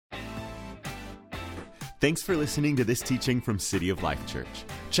Thanks for listening to this teaching from City of Life Church.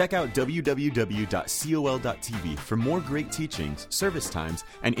 Check out www.col.tv for more great teachings, service times,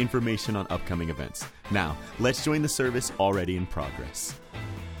 and information on upcoming events. Now, let's join the service already in progress.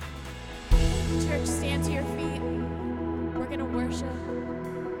 Church, stand to your feet. We're going to worship.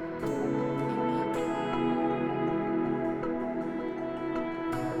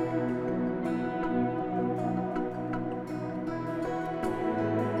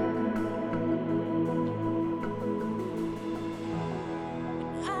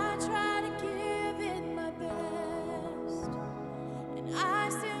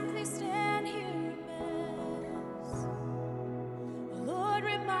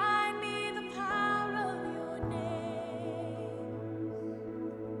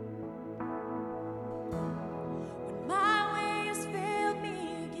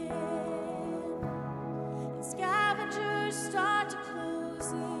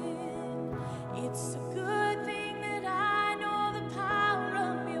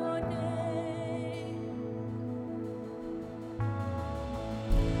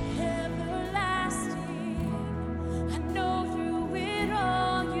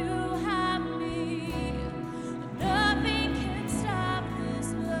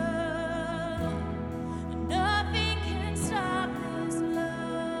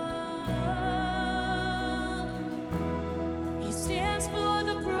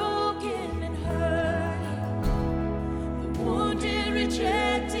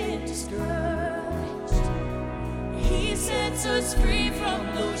 Us free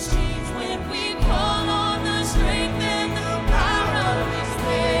from those chains when we call on the strength and the power of His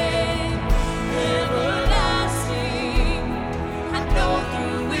name. Everlasting, I know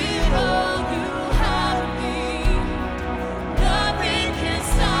through it all you have me. Nothing can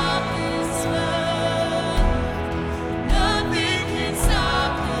stop this love. Nothing can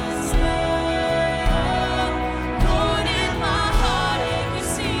stop this love. Lord, in my heart, and you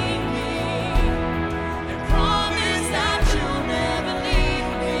see me and promise that you'll never leave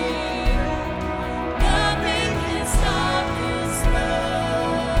me.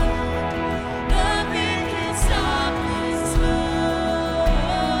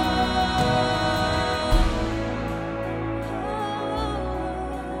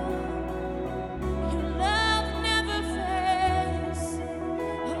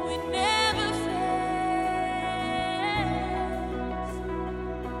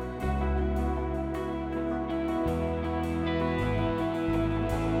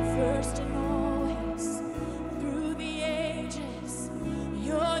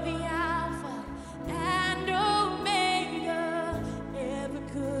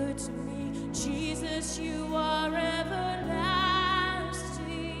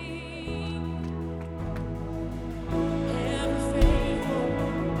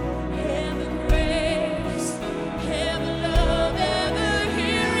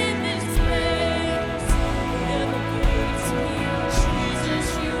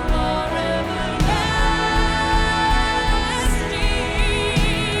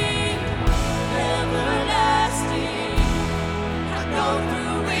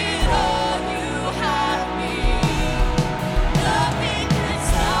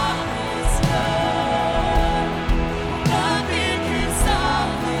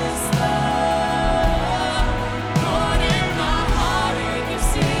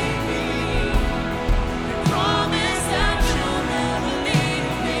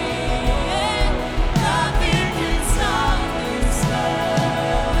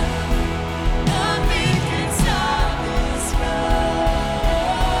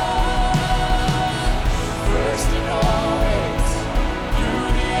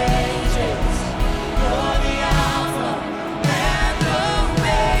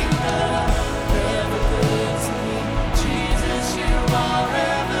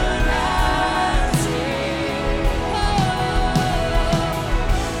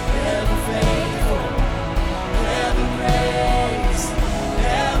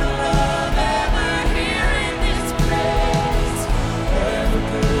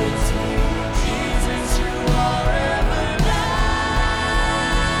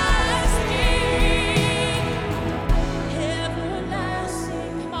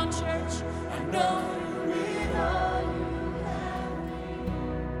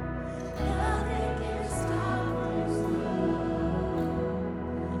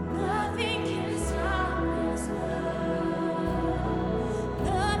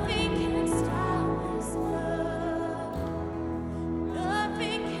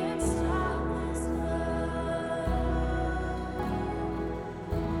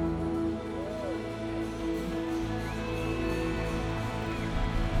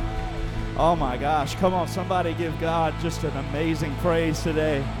 Oh my gosh, come on, somebody give God just an amazing praise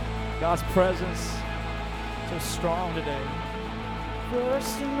today. God's presence so strong today.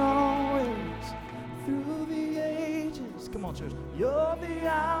 First and always, through the ages. Come on, church. You're the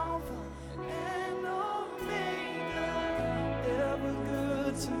Alpha and Omega, ever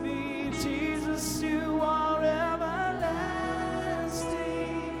good to me. Jesus, you are everlasting,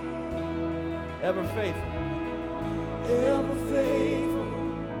 ever faithful, ever faithful.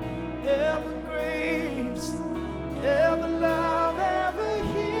 Ever grace, ever love, ever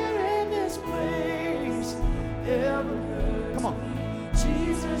here in this place, ever good. Come on.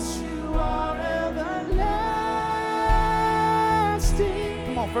 Jesus, you are everlasting.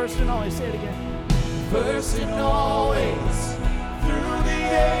 Come on, first and always, say it again. First and always, through the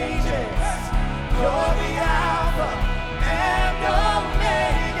ages, you're the Alpha and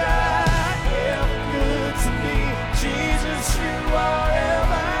Omega, ever good to me. Jesus, you are everlasting.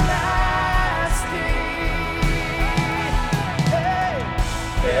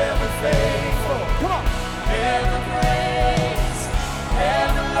 Ever faithful, come on, ever grace,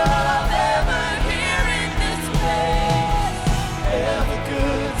 ever love, ever here in this place, ever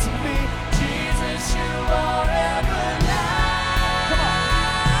good to me. Jesus, you are everlasting. Come on,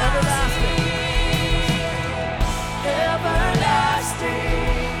 everlasting, everlasting.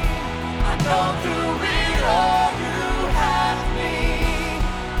 I know through it all you have me,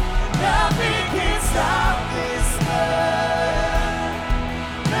 and nothing can stop this love.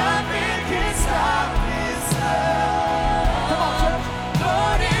 Nothing can stop this love. Come on, church.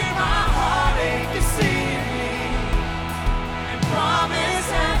 Lord, in my heart, you can see me and promise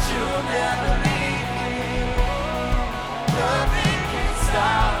that you'll never leave me. Nothing can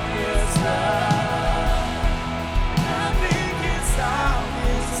stop this love. Nothing can stop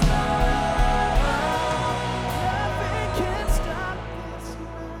this love. Nothing can stop this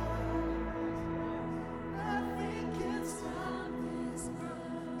love. Nothing can stop this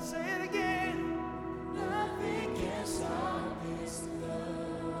love. Say it again. Nothing can stop this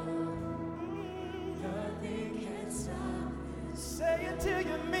love. Nothing can stop this. Say it till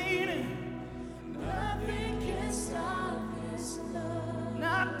you mean it. Nothing can stop this love.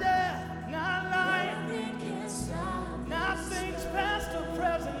 Not death, not life. Nothing can stop. Not things past or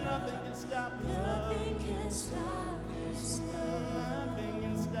present. Nothing can stop this love. Nothing can stop this love. Nothing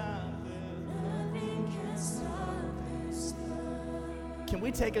can stop this. Nothing can stop this love. Can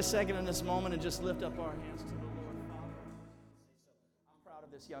we take a second in this moment and just lift up our hands to the Lord, Father? I'm proud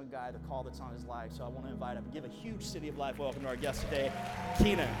of this young guy, the call that's on his life, so I want to invite him. Give a huge City of Life welcome to our guest today,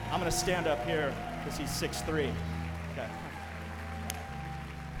 Keenan. I'm going to stand up here because he's 6'3". Okay.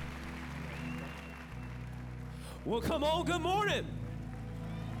 Well, come on, good morning.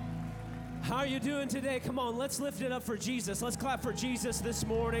 How are you doing today? Come on, let's lift it up for Jesus. Let's clap for Jesus this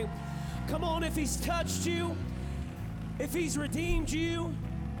morning. Come on, if he's touched you, if he's redeemed you,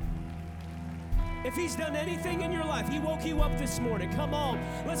 if he's done anything in your life, he woke you up this morning. Come on,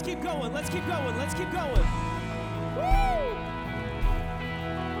 let's keep going, let's keep going, let's keep going. Woo!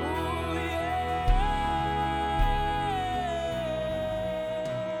 Ooh, yeah.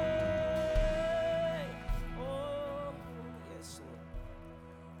 Oh, yes, Lord.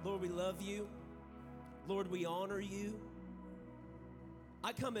 Lord, we love you. Lord, we honor you.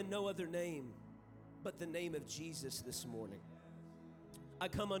 I come in no other name but the name of Jesus this morning. I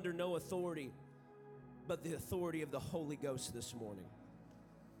come under no authority but the authority of the Holy Ghost this morning.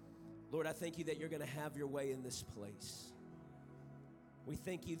 Lord, I thank you that you're going to have your way in this place. We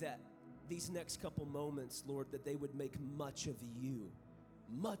thank you that these next couple moments, Lord, that they would make much of you.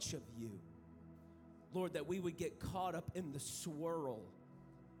 Much of you. Lord, that we would get caught up in the swirl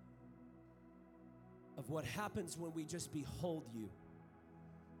of what happens when we just behold you.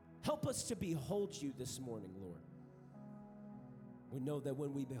 Help us to behold you this morning, Lord. We know that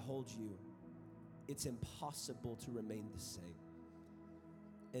when we behold you, it's impossible to remain the same.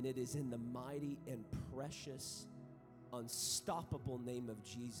 And it is in the mighty and precious, unstoppable name of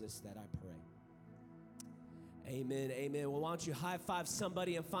Jesus that I pray. Amen, amen. Well, why don't you high five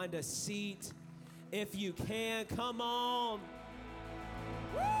somebody and find a seat if you can. Come on.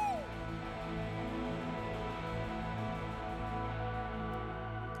 Woo!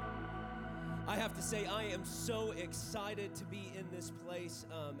 I have to say, I am so excited to be in this place,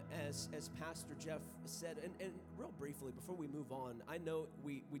 as Pastor Jeff said. And real briefly, before we move on, I know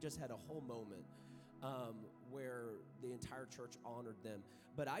we just had a whole moment where the entire church honored them.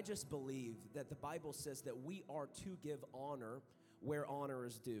 But I just believe that the Bible says that we are to give honor where honor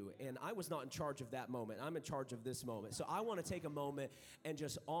is due. And I was not in charge of that moment. I'm in charge of this moment. So I want to take a moment and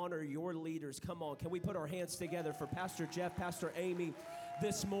just honor your leaders. Come on, can we put our hands together for Pastor Jeff, Pastor Amy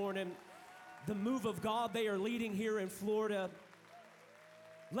this morning? the move of God they are leading here in Florida.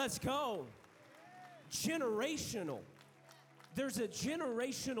 Let's go. Generational. There's a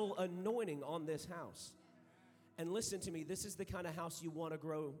generational anointing on this house. And listen to me, this is the kind of house you want to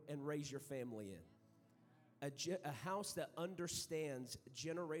grow and raise your family in. A house that understands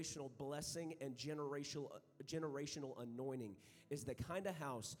generational blessing and generational anointing is the kind of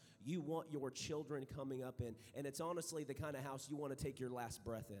house you want your children coming up in. And it's honestly the kind of house you want to take your last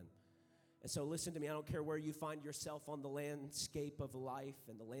breath in. And so listen to me, I don't care where you find yourself on the landscape of life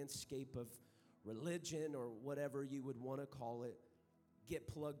and the landscape of religion or whatever you would want to call it, get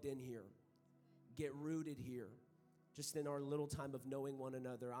plugged in here. Get rooted here. Just in our little time of knowing one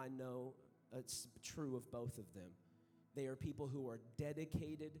another, I know it's true of both of them. They are people who are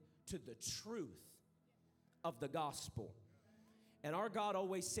dedicated to the truth of the gospel. And our God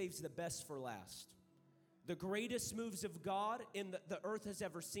always saves the best for last. The greatest moves of God in the earth has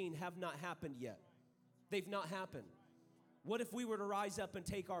ever seen have not happened yet. They've not happened. What if we were to rise up and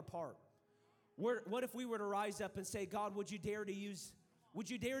take our part? What if we were to rise up and say, God, would you dare to use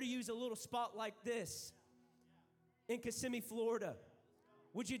a little spot like this in Kissimmee, Florida?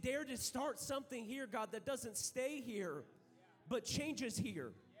 Would you dare to start something here, God, that doesn't stay here, but changes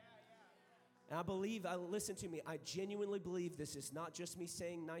here? And listen to me, I genuinely believe this is not just me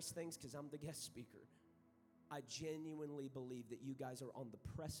saying nice things because I'm the guest speaker. I genuinely believe that you guys are on the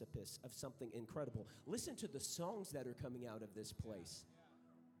precipice of something incredible. Listen to the songs that are coming out of this place.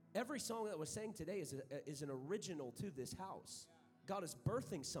 Every song that was sang today is an original to this house. God is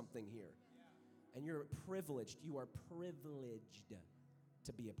birthing something here. And you're privileged. You are privileged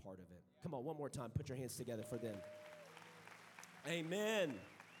to be a part of it. Come on, one more time. Put your hands together for them. Amen.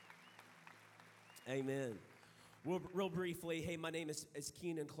 Amen. Real briefly, hey, my name is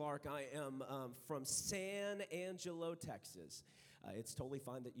Keenan Clark. I am from San Angelo, Texas. It's totally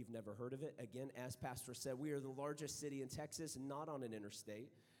fine that you've never heard of it. Again, as Pastor said, we are the largest city in Texas, not on an interstate.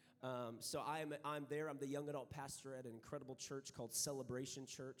 So I'm there. I'm the young adult pastor at an incredible church called Celebration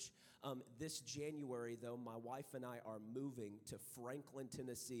Church. This January, though, my wife and I are moving to Franklin,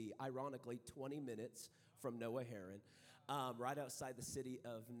 Tennessee, ironically 20 minutes from Noah Heron, right outside the city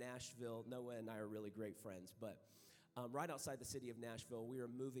of Nashville. Noah and I are really great friends, but right outside the city of Nashville, we are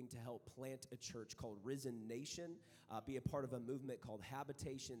moving to help plant a church called Risen Nation, be a part of a movement called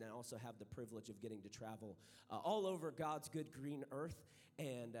Habitation, and also have the privilege of getting to travel all over God's good green earth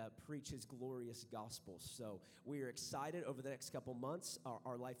and preach his glorious gospel. So we are excited over the next couple months.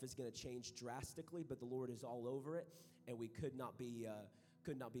 Our life is going to change drastically, but the Lord is all over it, and we could not be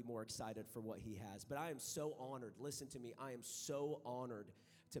more excited for what he has. But I am so honored. Listen to me. I am so honored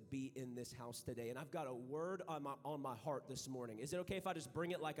to be in this house today. And I've got a word on my heart this morning. Is it okay if I just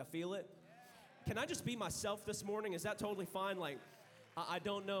bring it like I feel it? Can I just be myself this morning? Is that totally fine? Like, I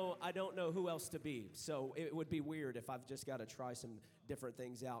don't know who else to be. So it would be weird if I've just got to try some different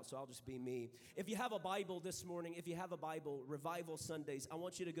things out. So I'll just be me. If you have a Bible this morning, if you have a Bible, Revival Sundays, I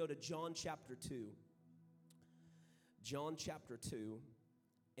want you to go to John chapter 2. John chapter 2.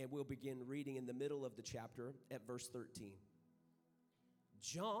 And we'll begin reading in the middle of the chapter at verse 13.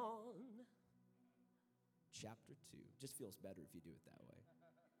 John chapter 2. Just feels better if you do it that way.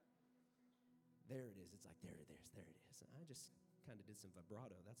 There it is. It's like, there it is. I just kind of did some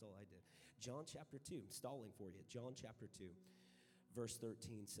vibrato. That's all I did. John chapter 2. I'm stalling for you. John chapter 2, verse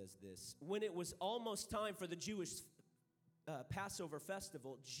 13 says this. When it was almost time for the Jewish Passover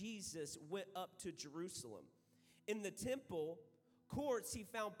festival, Jesus went up to Jerusalem. In the temple courts, he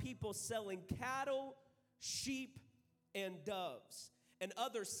found people selling cattle, sheep, and doves, and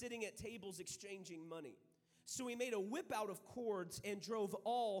others sitting at tables exchanging money. So he made a whip out of cords and drove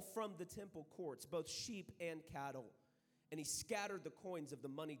all from the temple courts, both sheep and cattle. And he scattered the coins of the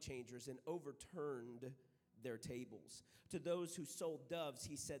money changers and overturned their tables. To those who sold doves,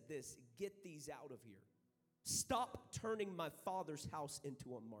 he said this, "Get these out of here. Stop turning my Father's house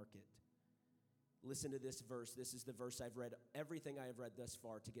into a market." Listen to this verse. This is the verse I've read, everything I have read thus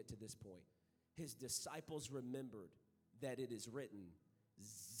far to get to this point. His disciples remembered that it is written,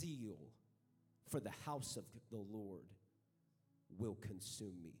 "Zeal for the house of the Lord will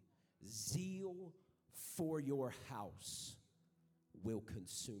consume me." Zeal for your house will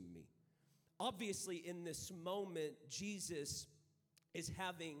consume me. Obviously, in this moment, Jesus is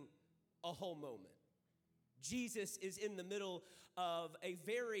having a whole moment. Jesus is in the middle of a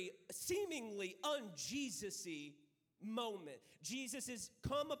very seemingly un-Jesus-y moment. Jesus has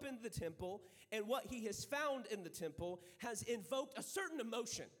come up into the temple, and what he has found in the temple has invoked a certain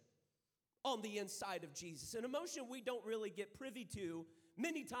emotion on the inside of Jesus, an emotion we don't really get privy to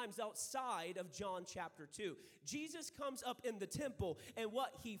many times outside of John chapter 2. Jesus comes up in the temple, and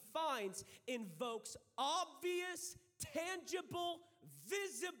what he finds invokes obvious, tangible,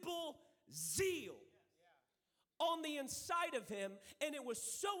 visible zeal on the inside of him, and it was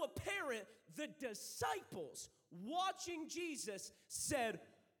so apparent the disciples watching Jesus said,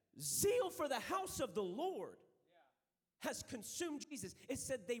 zeal for the house of the Lord has consumed Jesus. It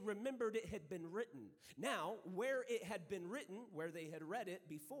said they remembered it had been written. Now, where it had been written, where they had read it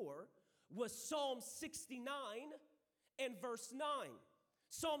before, was Psalm 69 and verse 9.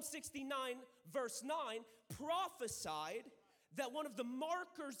 Psalm 69 verse 9 prophesied that one of the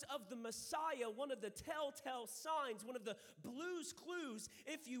markers of the Messiah, one of the telltale signs, one of the blues clues,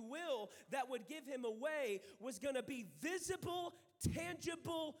 if you will, that would give him away was going to be visible,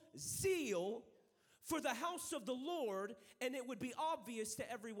 tangible zeal for the house of the Lord, and it would be obvious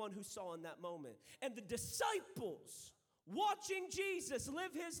to everyone who saw in that moment. And the disciples, watching Jesus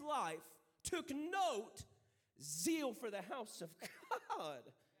live his life, took note, zeal for the house of God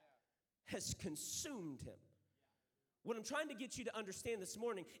has consumed him. What I'm trying to get you to understand this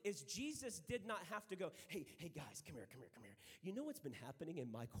morning is Jesus did not have to go, hey guys, come here. You know what's been happening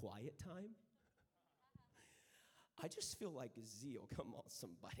in my quiet time? I just feel like zeal. Come on,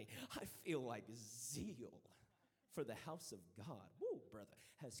 somebody. I feel like zeal for the house of God, woo, brother,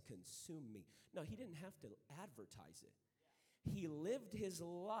 has consumed me. No, he didn't have to advertise it. He lived his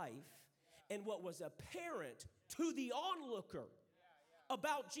life, and what was apparent to the onlooker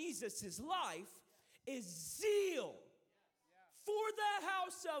about Jesus' life is zeal for the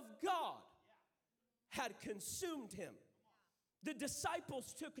house of God had consumed him. The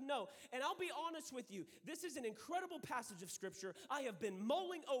disciples took note. And I'll be honest with you, this is an incredible passage of scripture. I have been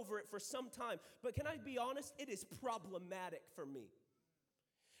mulling over it for some time. But can I be honest? It is problematic for me.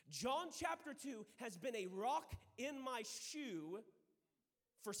 John chapter 2 has been a rock in my shoe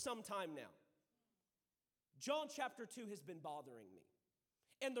for some time now. John chapter 2 has been bothering me.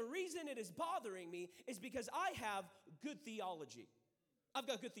 And the reason it is bothering me is because I have good theology. I've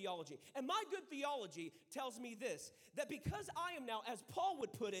got good theology. And my good theology tells me this, that because I am now, as Paul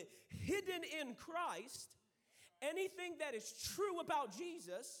would put it, hidden in Christ, anything that is true about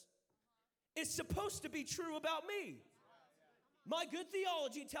Jesus is supposed to be true about me. My good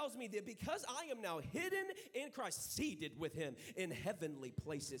theology tells me that because I am now hidden in Christ, seated with him in heavenly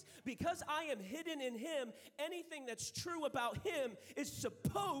places, because I am hidden in him, anything that's true about him is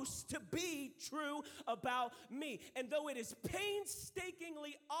supposed to be true about me. And though it is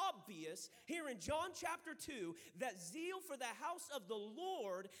painstakingly obvious here in John chapter 2 that zeal for the house of the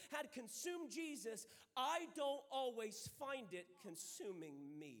Lord had consumed Jesus, I don't always find it consuming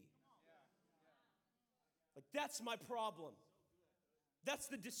me. Like, that's my problem. That's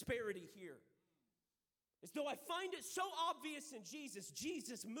the disparity here. As though I find it so obvious in Jesus,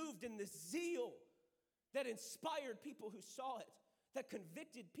 Jesus moved in this zeal that inspired people who saw it, that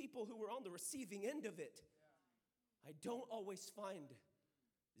convicted people who were on the receiving end of it. I don't always find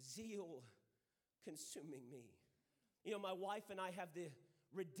zeal consuming me. You know, my wife and I have the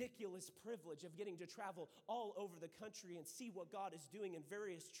ridiculous privilege of getting to travel all over the country and see what God is doing in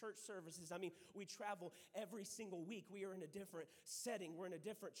various church services. I mean, we travel every single week. We are in a different setting. We're in a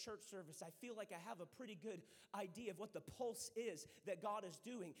different church service. I feel like I have a pretty good idea of what the pulse is that God is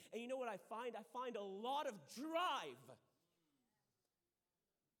doing. And you know what I find? I find a lot of drive.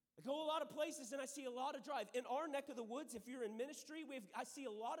 I go a lot of places and I see a lot of drive. In our neck of the woods, if you're in ministry, I see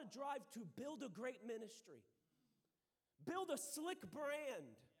a lot of drive to build a great ministry. Build a slick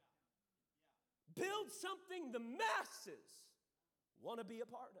brand. Build something the masses want to be a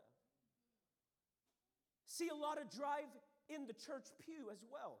part of. See a lot of drive in the church pew as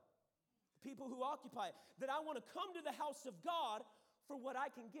well. The people who occupy it. That I want to come to the house of God for what I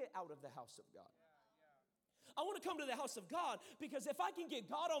can get out of the house of God. I want to come to the house of God because if I can get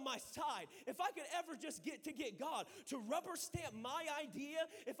God on my side, if I could ever just get God to rubber stamp my idea,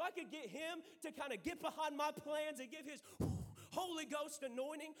 if I could get him to kind of get behind my plans and give his Holy Ghost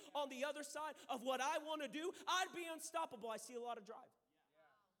anointing on the other side of what I want to do, I'd be unstoppable. I see a lot of drive.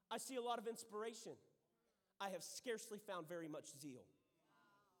 I see a lot of inspiration. I have scarcely found very much zeal.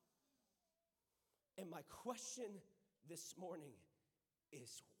 And my question this morning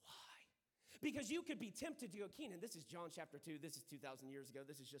is why? Because you could be tempted to go, Keenan, this is John chapter 2. This is 2,000 years ago.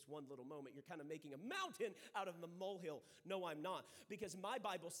 This is just one little moment. You're kind of making a mountain out of a molehill. No, I'm not. Because my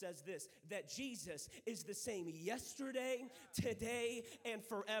Bible says this, that Jesus is the same yesterday, today, and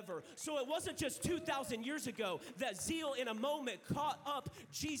forever. So it wasn't just 2,000 years ago that zeal in a moment caught up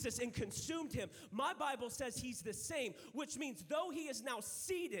Jesus and consumed him. My Bible says he's the same, which means though he is now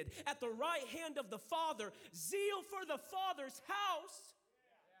seated at the right hand of the Father, zeal for the Father's house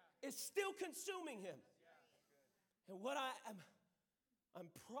is still consuming him. And what I'm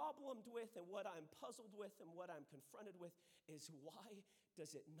problemed with and what I'm puzzled with and what I'm confronted with is why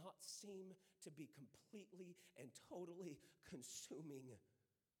does it not seem to be completely and totally consuming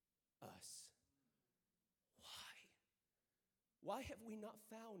us? Why? Why have we not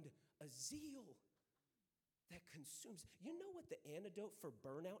found a zeal that consumes? You know what the antidote for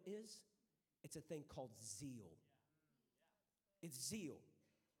burnout is? It's a thing called zeal. It's zeal.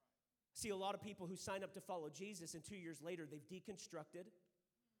 See, a lot of people who sign up to follow Jesus and 2 years later, they've deconstructed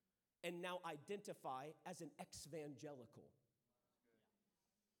and now identify as an ex-evangelical.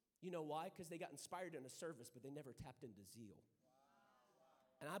 You know why? Because they got inspired in a service, but they never tapped into zeal.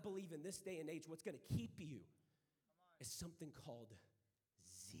 And I believe in this day and age, what's going to keep you is something called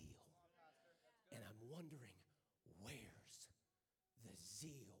zeal. And I'm wondering, where's the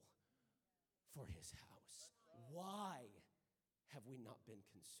zeal for his house? Why have we not been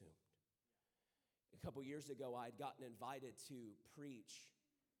consumed? A couple years ago, I had gotten invited to preach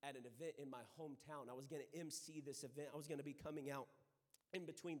at an event in my hometown. I was going to MC this event. I was going to be coming out in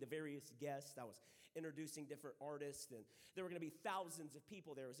between the various guests. I was introducing different artists, and there were going to be thousands of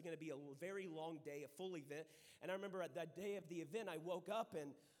people there. It was going to be a very long day, a full event. And I remember at that day of the event, I woke up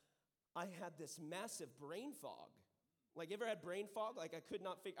and I had this massive brain fog. Like, you ever had brain fog? Like, I could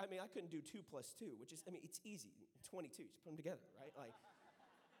not figure, I couldn't do 2 + 2, which is, it's easy. 22, just put them together, right? Like,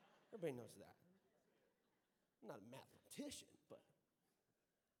 everybody knows that. I'm not a mathematician, but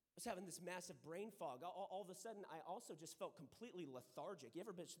I was having this massive brain fog. All of a sudden, I also just felt completely lethargic. You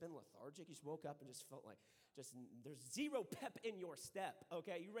ever been lethargic? You just woke up and just felt like there's zero pep in your step,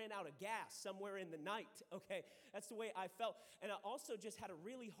 okay? You ran out of gas somewhere in the night, okay? That's the way I felt. And I also just had a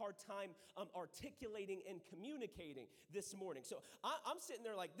really hard time articulating and communicating this morning. So I'm sitting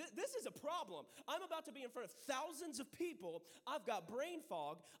there like, this is a problem. I'm about to be in front of thousands of people. I've got brain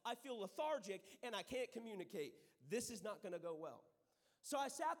fog. I feel lethargic, and I can't communicate. This is not going to go well. So I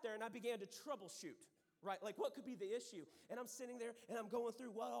sat there and I began to troubleshoot, right? Like, what could be the issue? And I'm sitting there and I'm going through,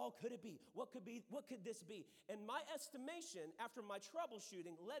 what all could it be? What could this be? And my estimation after my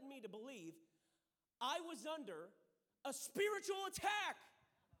troubleshooting led me to believe I was under a spiritual attack.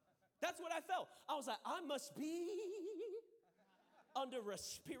 That's what I felt. I was like, I must be under a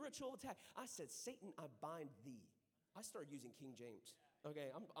spiritual attack. I said, Satan, I bind thee. I started using King James. Okay,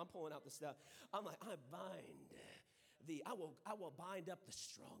 I'm pulling out the stuff. I'm like, I bind thee. I will bind up the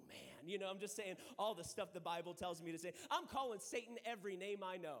strong man. You know, I'm just saying all the stuff the Bible tells me to say. I'm calling Satan every name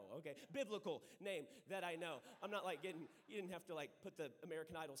I know, okay? Biblical name that I know. I'm not like you didn't have to like put the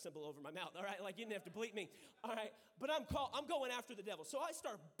American Idol symbol over my mouth, all right? Like, you didn't have to bleep me, all right? But I'm going after the devil. So I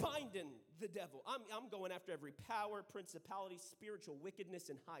start binding the devil. I'm going after every power, principality, spiritual wickedness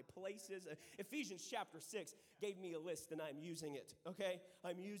in high places. Ephesians chapter 6 gave me a list and I'm using it, okay?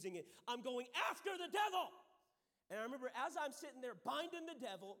 I'm using it. I'm going after the devil. And I remember as I'm sitting there binding the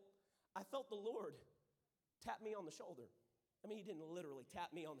devil, I felt the Lord tap me on the shoulder. He didn't literally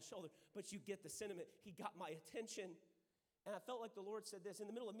tap me on the shoulder, but you get the sentiment. He got my attention. And I felt like the Lord said this in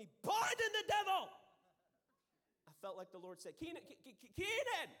the middle of me binding the devil. I felt like the Lord said, Keenan,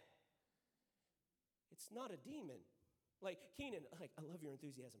 it's not a demon. Like, Keenan, like, I love your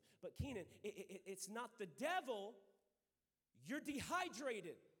enthusiasm. But Keenan, it's not the devil. You're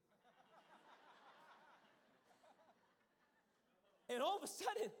dehydrated. And all of a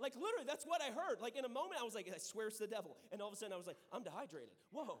sudden, like, literally, that's what I heard. Like, in a moment, I was like, I swear it's the devil. And all of a sudden, I was like, I'm dehydrated.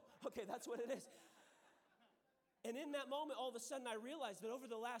 Whoa, okay, that's what it is. And in that moment, all of a sudden, I realized that over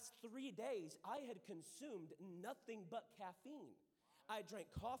the last 3 days, I had consumed nothing but caffeine. I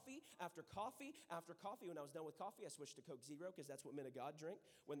drank coffee after coffee after coffee. When I was done with coffee, I switched to Coke Zero because that's what men of God drink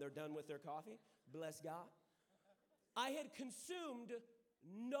when they're done with their coffee. Bless God. I had consumed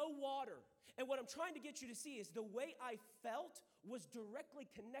no water. And what I'm trying to get you to see is the way I felt was directly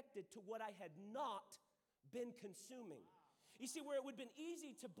connected to what I had not been consuming. You see, where it would have been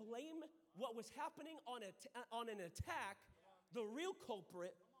easy to blame what was happening on an attack, the real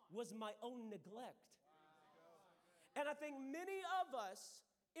culprit was my own neglect. And I think many of us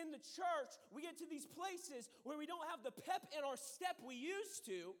in the church, we get to these places where we don't have the pep in our step we used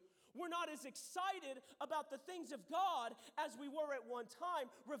to. We're not as excited about the things of God as we were at one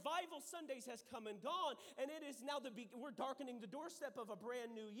time. Revival Sundays has come and gone, and it is now we're darkening the doorstep of a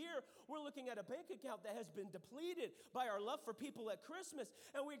brand new year. We're looking at a bank account that has been depleted by our love for people at Christmas,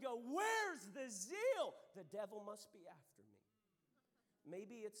 and we go, where's the zeal? The devil must be after me.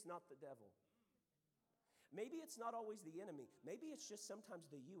 Maybe it's not the devil. Maybe it's not always the enemy. Maybe it's just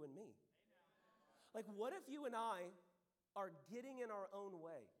sometimes the you and me. Like, what if you and I are getting in our own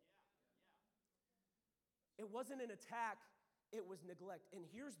way? It wasn't an attack It was neglect. And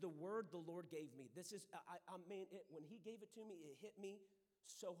here's the word the Lord gave me. This is, when he gave it to me, it hit me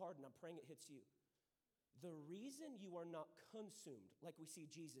so hard, and I'm praying it hits you. The reason you are not consumed, like we see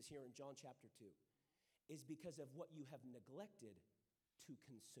Jesus here in John chapter 2, is because of what you have neglected to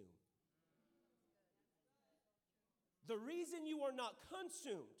consume. The reason you are not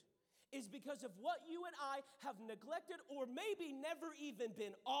consumed is because of what you and I have neglected or maybe never even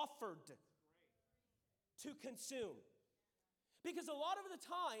been offered to consume. Because a lot of the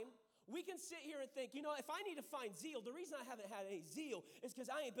time, we can sit here and think, if I need to find zeal, the reason I haven't had any zeal is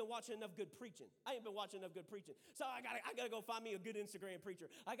because I ain't been watching enough good preaching. So I gotta go find me a good Instagram preacher.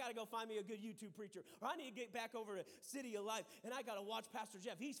 I gotta go find me a good YouTube preacher. Or I need to get back over to City of Life, and I gotta watch Pastor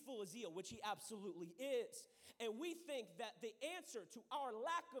Jeff. He's full of zeal, which he absolutely is. And we think that the answer to our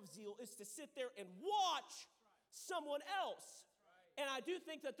lack of zeal is to sit there and watch someone else. And I do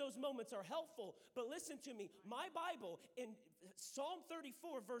think that those moments are helpful. But listen to me. My Bible in Psalm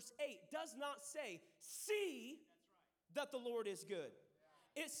 34, verse 8, does not say, see that the Lord is good.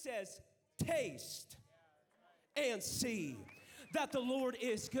 It says, taste and see that the Lord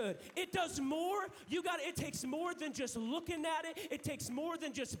is good. It does more. It takes more than just looking at it. It takes more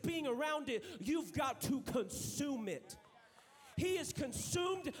than just being around it. You've got to consume it. He is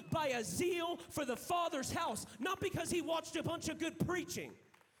consumed by a zeal for the Father's house, not because he watched a bunch of good preaching,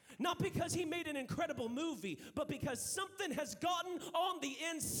 not because he made an incredible movie, but because something has gotten on the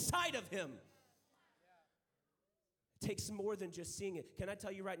inside of him. It takes more than just seeing it. Can I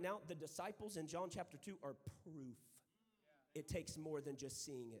tell you right now, the disciples in John chapter 2 are proof. It takes more than just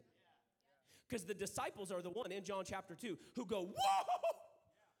seeing it. Because the disciples are the one in John chapter 2 who go, whoa!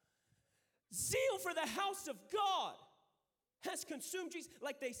 Zeal for the house of God has consumed Jesus.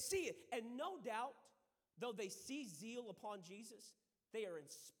 Like they see it. And no doubt, though they see zeal upon Jesus, they are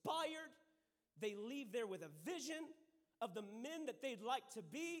inspired. They leave there with a vision of the men that they'd like to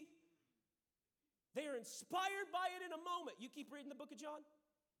be. They are inspired by it in a moment. You keep reading the book of John.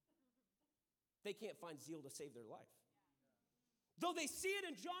 They can't find zeal to save their life. Though they see it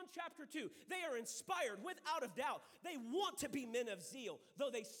in John chapter 2, they are inspired without a doubt. They want to be men of zeal. Though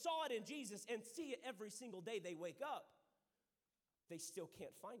they saw it in Jesus and see it every single day they wake up, they still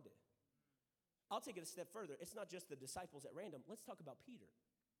can't find it. I'll take it a step further. It's not just the disciples at random. Let's talk about Peter.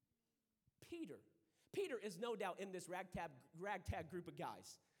 Peter is no doubt in this ragtag group of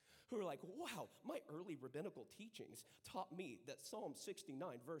guys who are like, wow, my early rabbinical teachings taught me that Psalm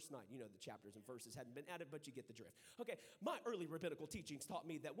 69, verse 9, the chapters and verses hadn't been added, but you get the drift. Okay, my early rabbinical teachings taught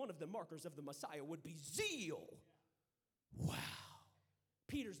me that one of the markers of the Messiah would be zeal. Wow.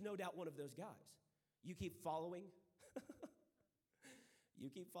 Peter's no doubt one of those guys. You keep following You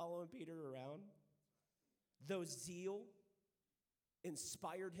keep following Peter around. Though zeal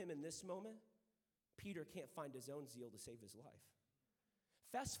inspired him in this moment, Peter can't find his own zeal to save his life.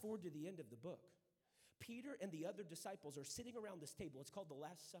 Fast forward to the end of the book. Peter and the other disciples are sitting around this table. It's called the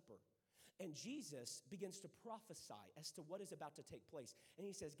Last Supper. And Jesus begins to prophesy as to what is about to take place. And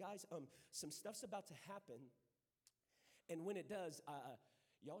he says, guys, some stuff's about to happen. And when it does,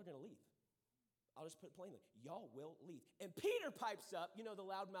 y'all are going to leave. I'll just put it plainly. Y'all will leave. And Peter pipes up, the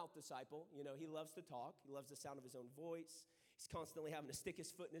loudmouth disciple. He loves to talk. He loves the sound of his own voice. He's constantly having to stick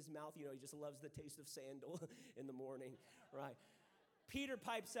his foot in his mouth. He just loves the taste of sandal in the morning, right? Peter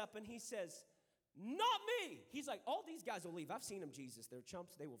pipes up and he says, not me. He's like, all these guys will leave. I've seen them, Jesus. They're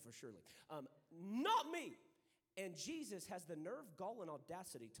chumps. They will for sure leave. Not me. And Jesus has the nerve, gall, and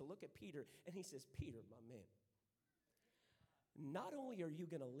audacity to look at Peter, and he says, Peter, my man, not only are you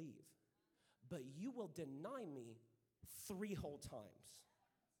going to leave, but you will deny me 3 whole times.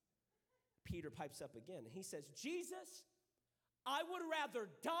 Peter pipes up again, and he says, Jesus, I would rather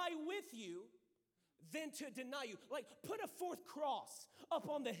die with you than to deny you. Like, put a 4th cross up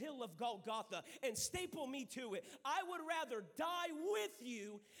on the hill of Golgotha and staple me to it. I would rather die with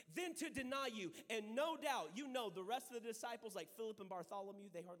you than to deny you. And no doubt, the rest of the disciples, like Philip and Bartholomew,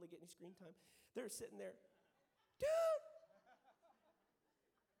 they hardly get any screen time. They're sitting there, dude,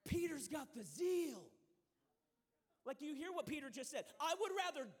 Peter's got the zeal. Like, do you hear what Peter just said? I would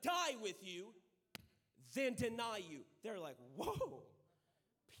rather die with you than deny you. They're like, whoa,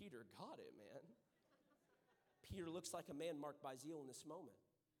 Peter got it, man. Peter looks like a man marked by zeal in this moment.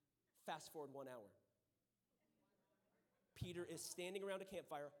 Fast forward 1 hour. Peter is standing around a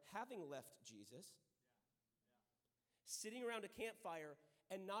campfire, having left Jesus, sitting around a campfire,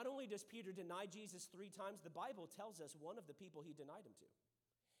 and not only does Peter deny Jesus 3 times, the Bible tells us one of the people he denied him to.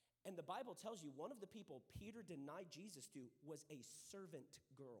 And the Bible tells you one of the people Peter denied Jesus to was a servant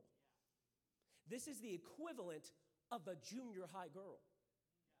girl. This is the equivalent of a junior high girl.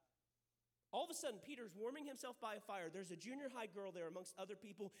 All of a sudden, Peter's warming himself by a fire. There's a junior high girl there amongst other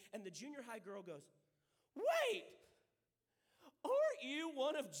people, and the junior high girl goes, "Wait, aren't you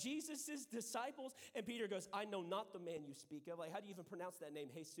one of Jesus' disciples?" And Peter goes, "I know not the man you speak of." Like, how do you even pronounce that name?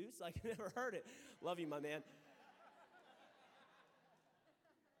 Jesus? Like, I never heard it. Love you, my man.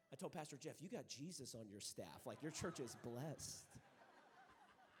 I told Pastor Jeff, you got Jesus on your staff. Like, your church is blessed.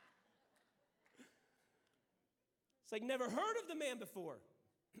 It's like, never heard of the man before.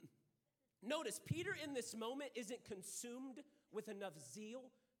 Notice, Peter in this moment isn't consumed with enough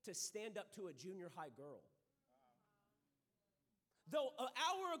zeal to stand up to a junior high girl. Though an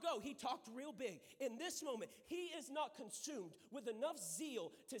hour ago he talked real big, in this moment he is not consumed with enough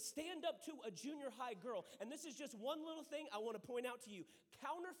zeal to stand up to a junior high girl. And this is just one little thing I want to point out to you.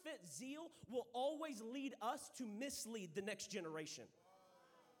 Counterfeit zeal will always lead us to mislead the next generation.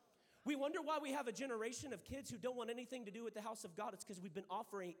 We wonder why we have a generation of kids who don't want anything to do with the house of God. It's because we've been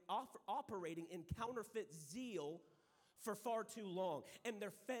operating in counterfeit zeal for far too long, and they're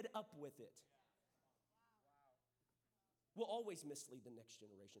fed up with it. Will always mislead the next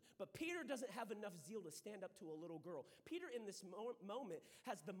generation. But Peter doesn't have enough zeal to stand up to a little girl. Peter in this moment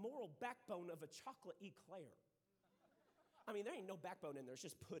has the moral backbone of a chocolate eclair. I mean, there ain't no backbone in there. It's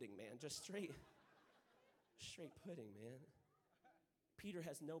just pudding, man. Just straight pudding, man. Peter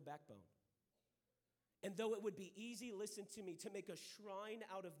has no backbone. And though it would be easy, listen to me, to make a shrine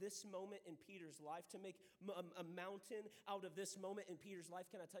out of this moment in Peter's life, to make a mountain out of this moment in Peter's life,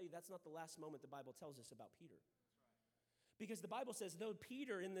 can I tell you, that's not the last moment the Bible tells us about Peter. Because the Bible says, though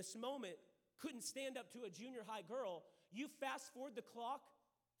Peter in this moment couldn't stand up to a junior high girl, you fast forward the clock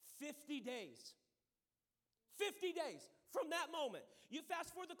 50 days. 50 days from that moment. You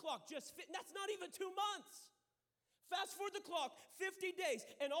fast forward the clock, that's not even 2 months. Fast forward the clock 50 days,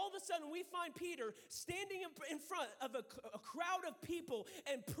 and all of a sudden we find Peter standing in front of a crowd of people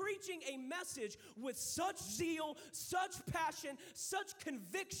and preaching a message with such zeal, such passion, such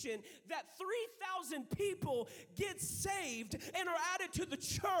conviction that 3,000 people get saved and are added to the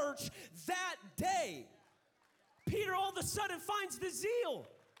church that day. Peter all of a sudden finds the zeal.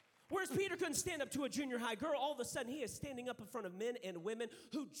 Whereas Peter couldn't stand up to a junior high girl, all of a sudden he is standing up in front of men and women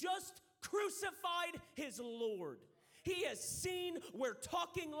who just crucified his Lord. He has seen where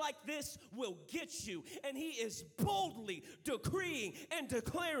talking like this will get you, and he is boldly decreeing and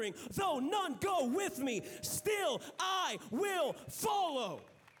declaring, though none go with me, still I will follow.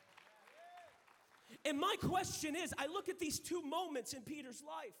 And my question is, I look at these two moments in Peter's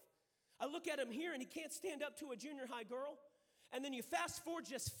life. I look at him here, and he can't stand up to a junior high girl. And then you fast forward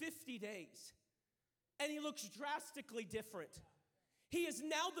just 50 days, and he looks drastically different. He is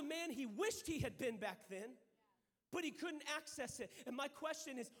now the man he wished he had been back then, but he couldn't access it. And my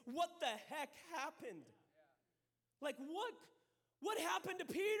question is, what the heck happened? Like, what happened to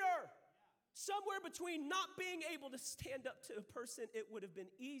Peter? Somewhere between not being able to stand up to a person it would have been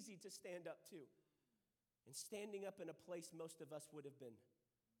easy to stand up to, and standing up in a place most of us would have been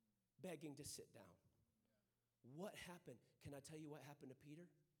begging to sit down. What happened? Can I tell you what happened to Peter?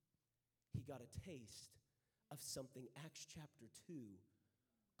 He got a taste of something Acts chapter 2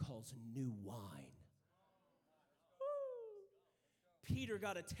 calls new wine. Woo. Peter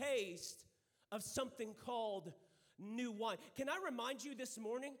got a taste of something called new wine. Can I remind you this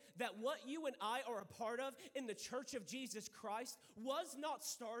morning that what you and I are a part of in the Church of Jesus Christ was not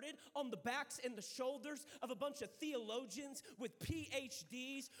started on the backs and the shoulders of a bunch of theologians with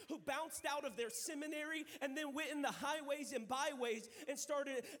PhDs who bounced out of their seminary and then went in the highways and byways and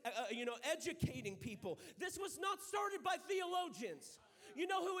started educating people. This was not started by theologians. You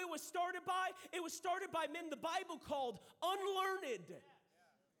know who it was started by? It was started by men the Bible called unlearned.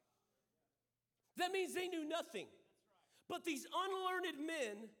 That means they knew nothing. But these unlearned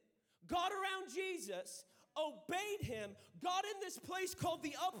men got around Jesus, obeyed him, got in this place called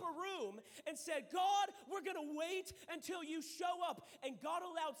the upper room, and said, God, we're going to wait until you show up. And God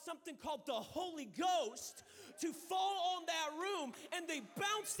allowed something called the Holy Ghost to fall on that room, and they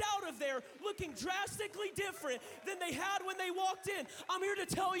bounced out of there looking drastically different than they had when they walked in. I'm here to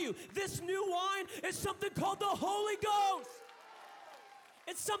tell you, this new wine is something called the Holy Ghost.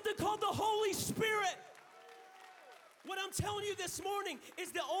 It's something called the Holy Spirit. What I'm telling you this morning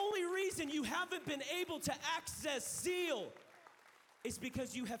is the only reason you haven't been able to access zeal is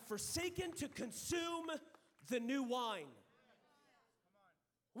because you have forsaken to consume the new wine.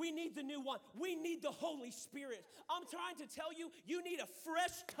 We need the new wine. We need the Holy Spirit. I'm trying to tell you, you need a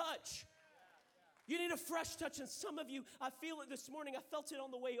fresh touch. You need a fresh touch. And some of you, I feel it this morning. I felt it on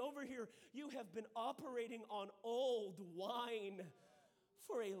the way over here. You have been operating on old wine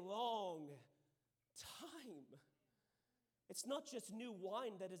for a long time. It's not just new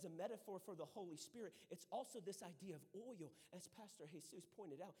wine that is a metaphor for the Holy Spirit. It's also this idea of oil, as Pastor Jesus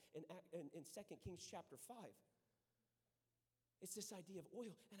pointed out in 2 Kings chapter 5. It's this idea of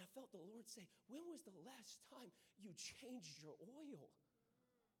oil. And I felt the Lord say, when was the last time you changed your oil?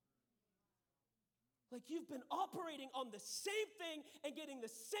 Like you've been operating on the same thing and getting the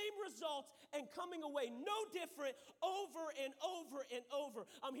same results and coming away no different over and over and over.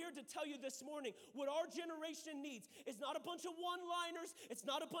 I'm here to tell you this morning, what our generation needs is not a bunch of one-liners. It's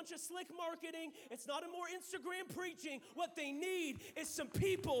not a bunch of slick marketing. It's not a more Instagram preaching. What they need is some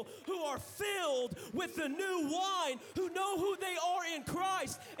people who are filled with the new wine, who know who they are in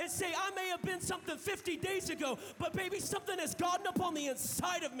Christ and say, I may have been something 50 days ago, but baby, something has gotten up on the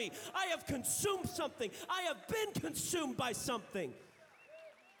inside of me. I have consumed something. I have been consumed by something.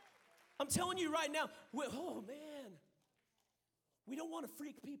 I'm telling you right now, we don't want to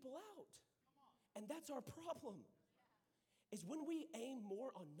freak people out. And that's our problem. Is when we aim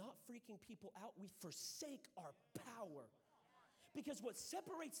more on not freaking people out, we forsake our power. Because what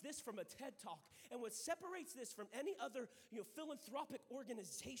separates this from a TED Talk and what separates this from any other philanthropic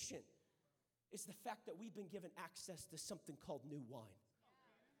organization is the fact that we've been given access to something called new wine.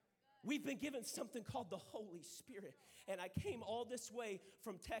 We've been given something called the Holy Spirit. And I came all this way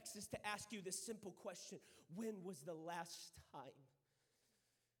from Texas to ask you this simple question. When was the last time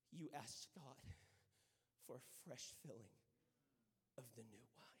you asked God for a fresh filling of the new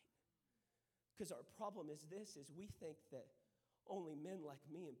wine? Because our problem is this, is we think that only men like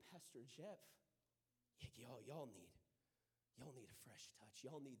me and Pastor Jeff, y'all need a fresh touch.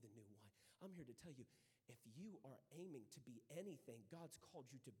 Y'all need the new wine. I'm here to tell you, if you are aiming to be anything God's called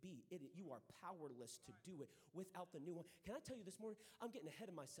you to be, you are powerless to do it without the new one. Can I tell you this morning? I'm getting ahead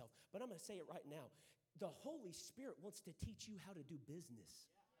of myself, but I'm going to say it right now. The Holy Spirit wants to teach you how to do business.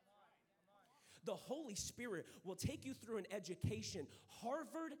 The Holy Spirit will take you through an education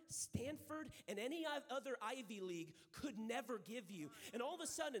Harvard, Stanford, and any other Ivy League could never give you. And all of a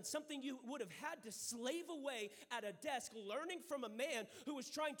sudden, something you would have had to slave away at a desk learning from a man who was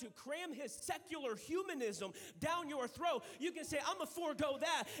trying to cram his secular humanism down your throat, you can say, I'm going to forego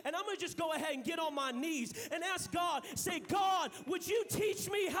that, and I'm going to just go ahead and get on my knees and ask God, say, God, would you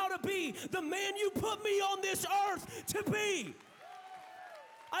teach me how to be the man you put me on this earth to be?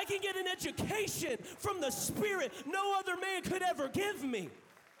 I can get an education from the Spirit no other man could ever give me.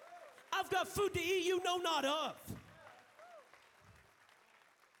 I've got food to eat you know not of.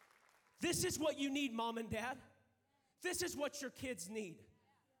 This is what you need, mom and dad. This is what your kids need.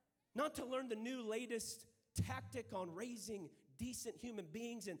 Not to learn the new latest tactic on raising decent human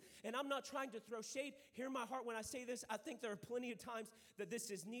beings. And I'm not trying to throw shade. Hear my heart when I say this. I think there are plenty of times that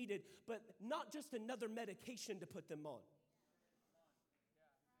this is needed, but not just another medication to put them on.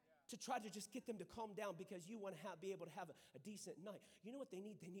 To try to just get them to calm down because you want to be able to have a decent night. You know what they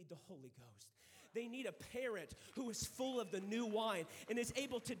need? They need the Holy Ghost. They need a parent who is full of the new wine and is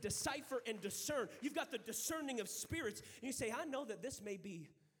able to decipher and discern. You've got the discerning of spirits. And you say, I know that this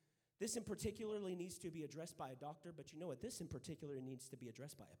in particularly needs to be addressed by a doctor, but you know what? This in particular needs to be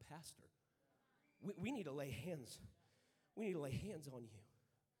addressed by a pastor. We need to lay hands. We need to lay hands on you.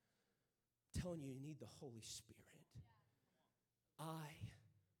 I'm telling you, you need the Holy Spirit. I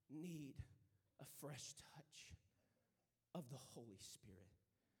need a fresh touch of the Holy Spirit.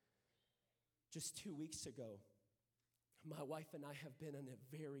 Just 2 weeks ago, my wife and I have been on a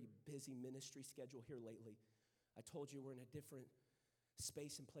very busy ministry schedule here lately. I told you we're in a different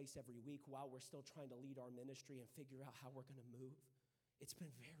space and place every week while we're still trying to lead our ministry and figure out how we're going to move. It's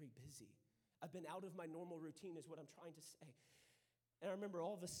been very busy. I've been out of my normal routine is what I'm trying to say. And I remember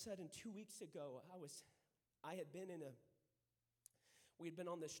all of a sudden 2 weeks ago, we had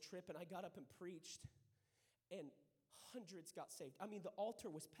been on this trip, and I got up and preached, and hundreds got saved. I mean, the altar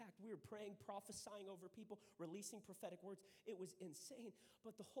was packed. We were praying, prophesying over people, releasing prophetic words. It was insane.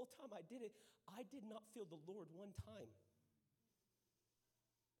 But the whole time I did it, I did not feel the Lord one time.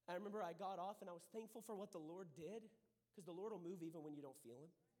 I remember I got off, and I was thankful for what the Lord did, because the Lord will move even when you don't feel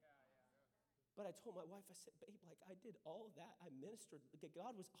Him. But I told my wife, I said, babe, I did all of that. I ministered.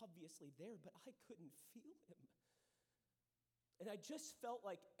 God was obviously there, but I couldn't feel Him. And I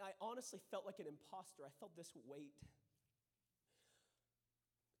honestly felt like an imposter. I felt this weight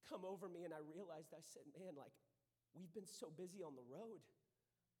come over me, and I realized, I said, man, we've been so busy on the road.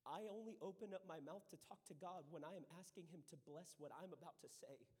 I only open up my mouth to talk to God when I am asking Him to bless what I'm about to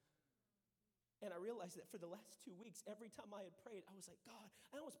say. And I realized that for the last 2 weeks, every time I had prayed, I was like, God,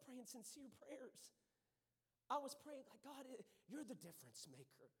 I was praying sincere prayers. I was praying like, God, you're the difference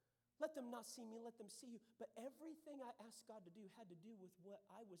maker. Let them not see me, let them see you. But everything I asked God to do had to do with what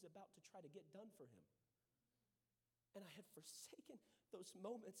I was about to try to get done for Him. And I had forsaken those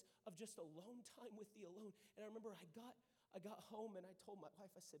moments of just alone time with the alone. And I remember I got home and I told my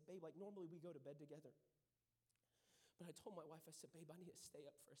wife, I said, babe, like normally we go to bed together. But I told my wife, I said, babe, I need to stay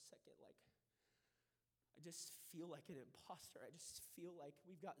up for a second. Like, I just feel like an imposter. I just feel like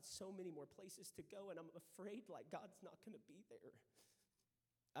we've got so many more places to go, and I'm afraid like God's not going to be there.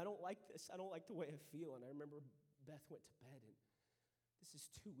 I don't like this. I don't like the way I feel. And I remember Beth went to bed, and this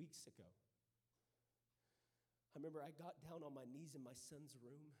is 2 weeks ago. I remember I got down on my knees in my son's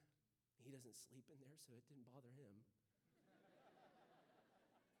room. He doesn't sleep in there, so it didn't bother him.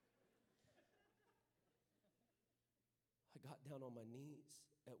 I got down on my knees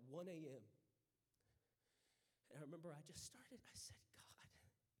at 1 a.m. And I remember I just started, I said, God,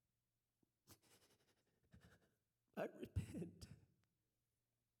 I repent.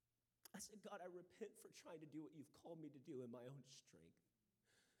 I said, God, I repent for trying to do what you've called me to do in my own strength.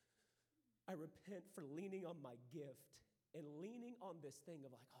 I repent for leaning on my gift and leaning on this thing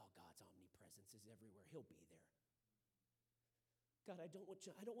of like, oh, God's omnipresence is everywhere. He'll be there. God, I don't want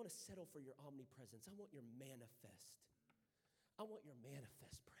to settle for your omnipresence. I want your manifest. I want your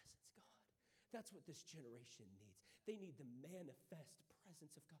manifest presence, God. That's what this generation needs. They need the manifest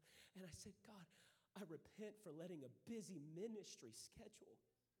presence of God. And I said, God, I repent for letting a busy ministry schedule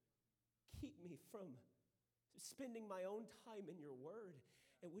keep me from spending my own time in your word.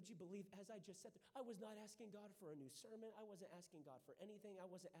 And would you believe, as I just said, I was not asking God for a new sermon. I wasn't asking God for anything. I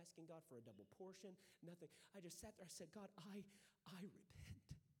wasn't asking God for a double portion, nothing. I just sat there. I said, God, I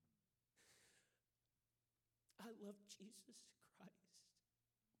repent. I love Jesus Christ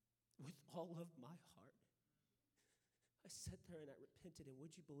with all of my heart. I sat there and I repented, and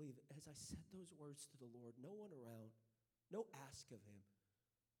would you believe it, as I said those words to the Lord, no one around, no ask of him,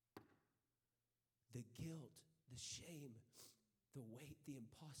 the guilt, the shame, the weight, the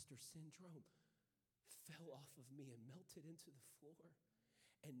imposter syndrome fell off of me and melted into the floor.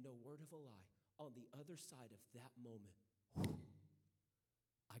 And no word of a lie, on the other side of that moment,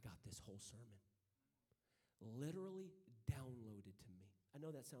 I got this whole sermon literally downloaded to me. I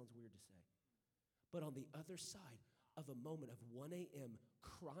know that sounds weird to say, but on the other side of a moment of 1 a.m.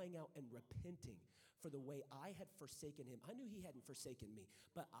 crying out and repenting for the way I had forsaken him. I knew he hadn't forsaken me,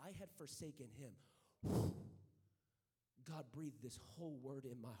 but I had forsaken him. God breathed this whole word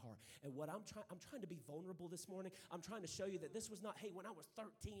in my heart. And what I'm trying to be vulnerable this morning. I'm trying to show you that this was not, hey, when I was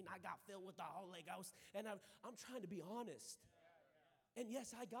 13, I got filled with the Holy Ghost. And I'm trying to be honest. And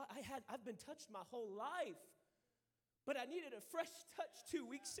yes, I've been touched my whole life, but I needed a fresh touch 2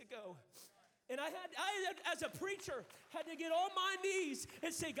 weeks ago. And I as a preacher, had to get on my knees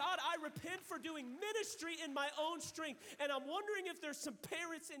and say, God, I repent for doing ministry in my own strength. And I'm wondering if there's some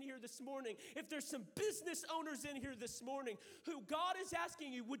parents in here this morning, if there's some business owners in here this morning who God is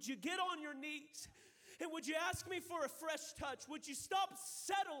asking you, would you get on your knees? And would you ask me for a fresh touch? Would you stop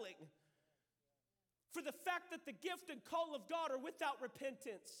settling for the fact that the gift and call of God are without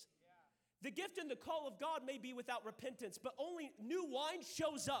repentance? The gift and the call of God may be without repentance, but only new wine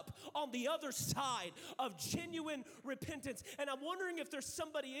shows up on the other side of genuine repentance. And I'm wondering if there's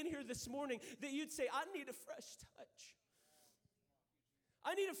somebody in here this morning that you'd say, I need a fresh touch.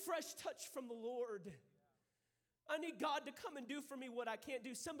 I need a fresh touch from the Lord. I need God to come and do for me what I can't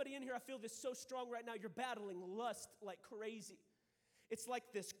do. Somebody in here, I feel this so strong right now. You're battling lust like crazy. It's like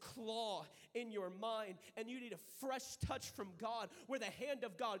this claw in your mind, and you need a fresh touch from God where the hand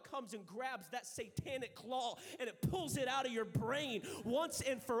of God comes and grabs that satanic claw and it pulls it out of your brain once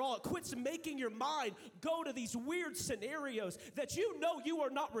and for all. It quits making your mind go to these weird scenarios that you know you are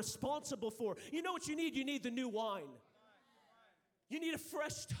not responsible for. You know what you need? You need the new wine. You need a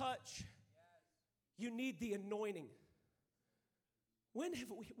fresh touch. You need the anointing. When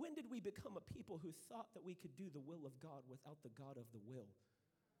did we become a people who thought that we could do the will of God without the God of the will?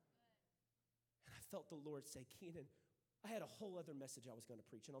 And I felt the Lord say, Keenan, I had a whole other message I was going to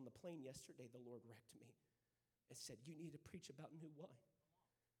preach. And on the plane yesterday, the Lord wrecked me and said, you need to preach about new wine.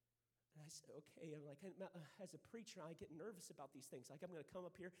 And I said, okay. I'm like, as a preacher, I get nervous about these things. Like, I'm going to come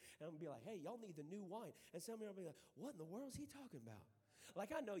up here and I'm going to be like, hey, y'all need the new wine. And somebody will be like, what in the world is he talking about?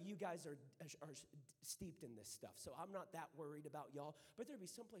 Like, I know you guys are steeped in this stuff, so I'm not that worried about y'all. But there'll be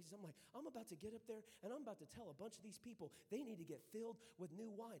some places I'm like, I'm about to get up there, and I'm about to tell a bunch of these people they need to get filled with new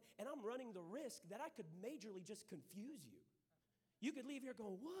wine. And I'm running the risk that I could majorly just confuse you. You could leave here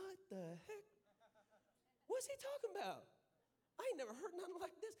going, what the heck? What's he talking about? I ain't never heard nothing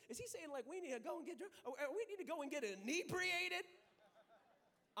like this. Is he saying, like, we need to go and get drunk? Or we need to go and get inebriated?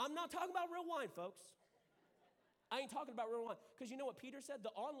 I'm not talking about real wine, folks. I ain't talking about real wine. Because you know what Peter said?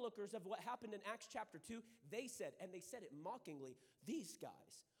 The onlookers of what happened in Acts chapter 2, they said, and they said it mockingly, these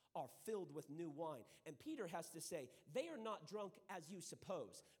guys are filled with new wine. And Peter has to say, they are not drunk as you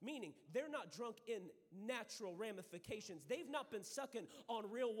suppose, meaning they're not drunk in natural ramifications. They've not been sucking on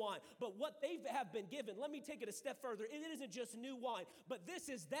real wine, but what they have been given, let me take it a step further. It isn't just new wine, but this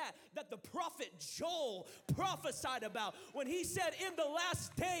is that the prophet Joel prophesied about when he said in the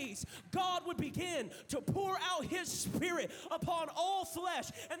last days, God would begin to pour out his spirit upon all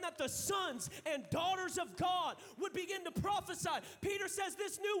flesh, and that the sons and daughters of God would begin to prophesy. Peter says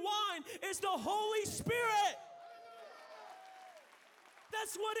this new wine is the Holy Spirit.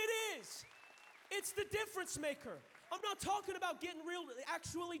 That's what it is. It's the difference maker. I'm not talking about getting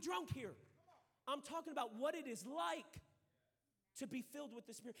actually drunk here. I'm talking about what it is like to be filled with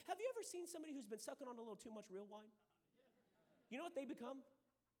the Spirit. Have you ever seen somebody who's been sucking on a little too much real wine? You know what they become?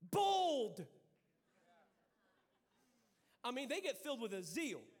 Bold. I mean, they get filled with a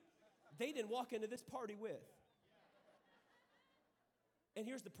zeal they didn't walk into this party with. And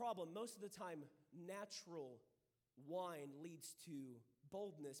here's the problem. Most of the time, natural wine leads to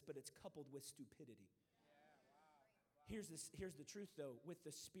boldness, but it's coupled with stupidity. Here's the truth, though. With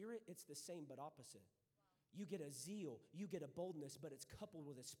the Spirit, it's the same but opposite. You get a zeal, you get a boldness, but it's coupled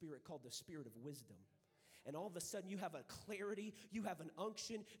with a spirit called the spirit of wisdom. And all of a sudden, you have a clarity, you have an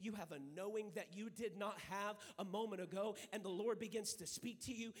unction, you have a knowing that you did not have a moment ago. And the Lord begins to speak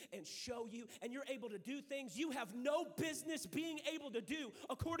to you and show you, and you're able to do things you have no business being able to do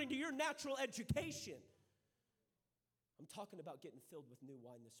according to your natural education. I'm talking about getting filled with new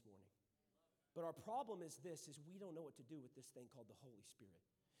wine this morning. But our problem is this, is we don't know what to do with this thing called the Holy Spirit.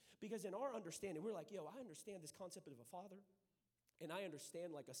 Because in our understanding, we're like, I understand this concept of a father, and I understand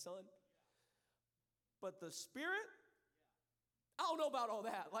like a son. But the Spirit, I don't know about all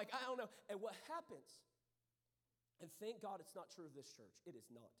that. I don't know. And what happens, and thank God it's not true of this church. It is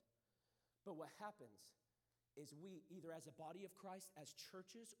not. But what happens is we, either as a body of Christ, as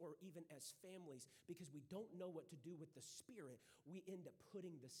churches, or even as families, because we don't know what to do with the Spirit, we end up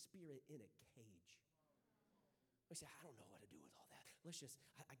putting the Spirit in a cage. We say, I don't know what to do with all that.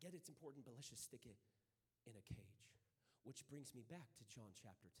 I get it's important, but let's just stick it in a cage. Which brings me back to John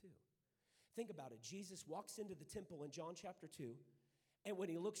chapter 2. Think about it. Jesus walks into the temple in John chapter 2, and when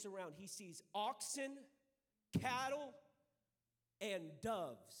he looks around, he sees oxen, cattle, and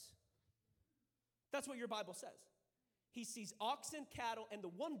doves. That's what your Bible says. He sees oxen, cattle, and the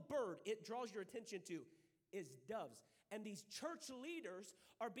one bird it draws your attention to is doves. And these church leaders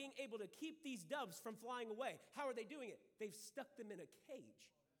are being able to keep these doves from flying away. How are they doing it? They've stuck them in a cage.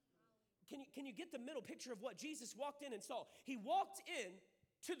 Can you get the middle picture of what Jesus walked in and saw? He walked in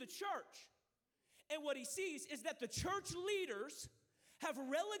to the church. And what he sees is that the church leaders have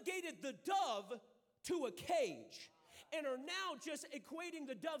relegated the dove to a cage and are now just equating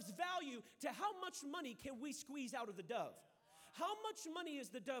the dove's value to how much money can we squeeze out of the dove. How much money is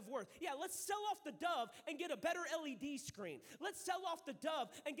the dove worth? Yeah, let's sell off the dove and get a better LED screen. Let's sell off the dove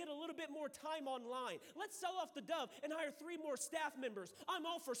and get a little bit more time online. Let's sell off the dove and hire 3 more staff members. I'm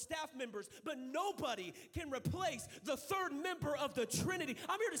all for staff members, but nobody can replace the third member of the Trinity.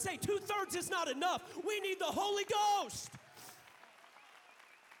 I'm here to say 2/3 is not enough. We need the Holy Ghost.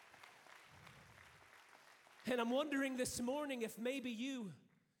 And I'm wondering this morning if maybe you,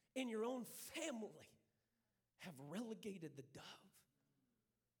 in your own family, have relegated the dove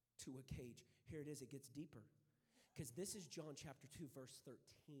to a cage. Here it is, it gets deeper. Because this is John chapter 2, verse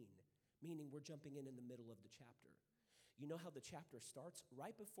 13, meaning we're jumping in the middle of the chapter. You know how the chapter starts?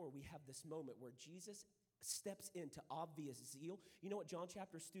 Right before we have this moment where Jesus steps into obvious zeal. You know what John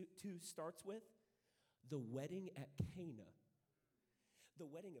chapter 2 starts with? The wedding at Cana. The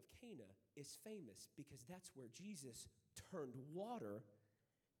wedding of Cana is famous because that's where Jesus turned water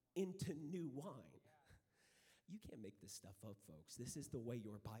into new wine. You can't make this stuff up, folks. This is the way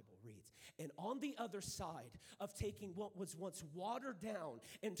your Bible reads. And on the other side of taking what was once watered down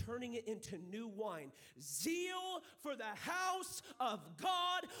and turning it into new wine, zeal for the house of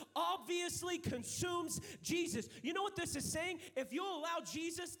God obviously consumes Jesus. You know what this is saying? If you allow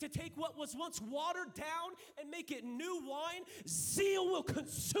Jesus to take what was once watered down and make it new wine, zeal will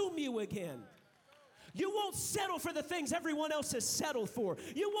consume you again. You won't settle for the things everyone else has settled for.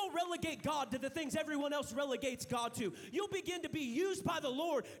 You won't relegate God to the things everyone else relegates God to. You'll begin to be used by the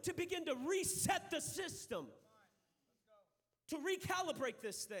Lord to begin to reset the system, to recalibrate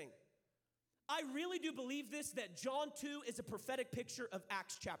this thing. I really do believe this, that John 2 is a prophetic picture of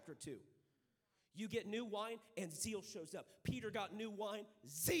Acts chapter 2. You get new wine and zeal shows up. Peter got new wine,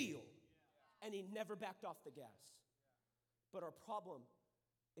 zeal, and he never backed off the gas. But our problem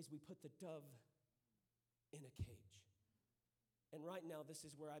is we put the dove in a cage. And right now, this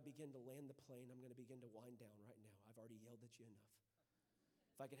is where I begin to land the plane. I'm going to begin to wind down right now. I've already yelled at you enough.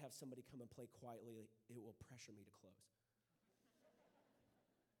 If If I could have somebody come and play quietly, it will pressure me to close.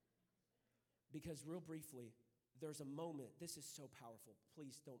 Because real briefly, there's a moment, this is so powerful,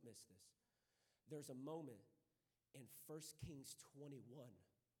 please don't miss this. There's a moment in 1 Kings 21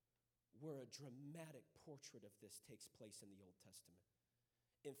 where a dramatic portrait of this takes place in the Old Testament.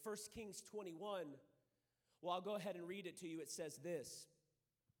 In 1 Kings 21, well, I'll go ahead and read it to you. It says this,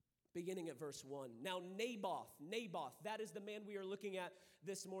 beginning at verse 1. Now Naboth, that is the man we are looking at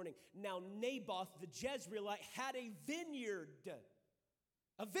this morning. Now Naboth, the Jezreelite, had a vineyard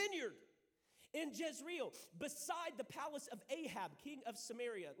in Jezreel, beside the palace of Ahab, king of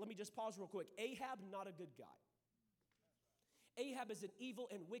Samaria. Let me just pause real quick. Ahab, not a good guy. Ahab is an evil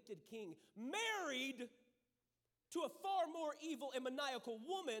and wicked king, married to a far more evil and maniacal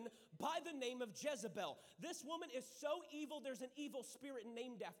woman by the name of Jezebel. This woman is so evil, there's an evil spirit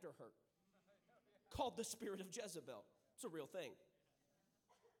named after her, called the spirit of Jezebel. It's a real thing.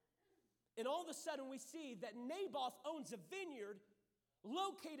 And all of a sudden we see that Naboth owns a vineyard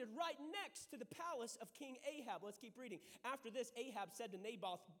located right next to the palace of King Ahab. Let's keep reading. After this, Ahab said to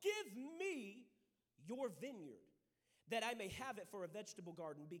Naboth, give me your vineyard, that I may have it for a vegetable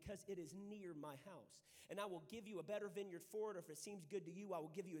garden, because it is near my house. And I will give you a better vineyard for it, or if it seems good to you, I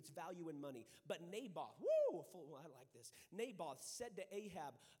will give you its value in money. But Naboth, I like this. Naboth said to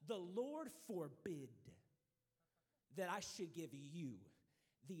Ahab, the Lord forbid that I should give you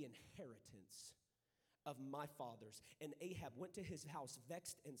the inheritance of my fathers. And Ahab went to his house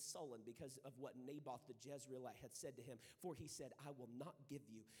vexed and sullen because of what Naboth the Jezreelite had said to him. For he said, I will not give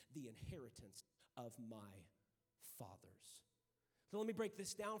you the inheritance of my fathers. So let me break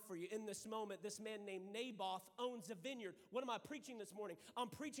this down for you. In this moment, this man named Naboth owns a vineyard. What am I preaching this morning? I'm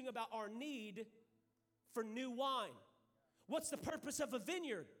preaching about our need for new wine. What's the purpose of a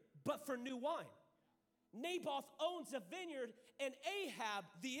vineyard but for new wine? Naboth owns a vineyard, and Ahab,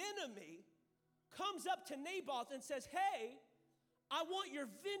 the enemy, comes up to Naboth and says, hey, I want your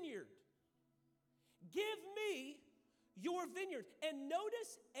vineyard. Give me your vineyard. And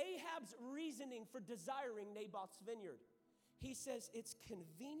notice Ahab's reasoning for desiring Naboth's vineyard. He says, it's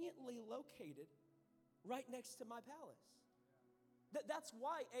conveniently located right next to my palace. That's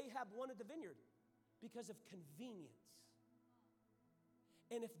why Ahab wanted the vineyard, because of convenience.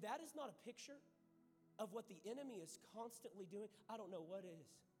 And if that is not a picture of what the enemy is constantly doing, I don't know what is.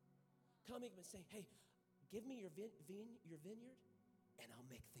 Coming and saying, hey, give me your vineyard and I'll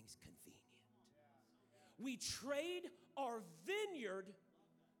make things convenient. We trade our vineyard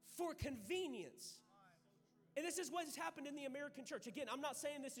for convenience. And this is what has happened in the American church. Again, I'm not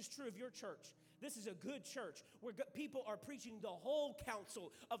saying this is true of your church. This is a good church where people are preaching the whole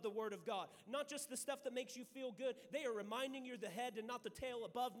counsel of the Word of God. Not just the stuff that makes you feel good. They are reminding you the head and not the tail,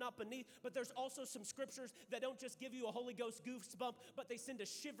 above, not beneath. But there's also some scriptures that don't just give you a Holy Ghost goosebump, but they send a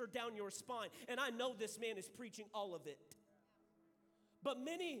shiver down your spine. And I know this man is preaching all of it. But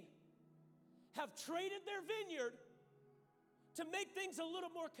many have traded their vineyard to make things a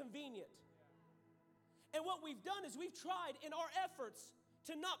little more convenient. And what we've done is we've tried in our efforts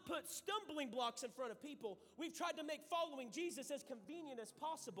to not put stumbling blocks in front of people. We've tried to make following Jesus as convenient as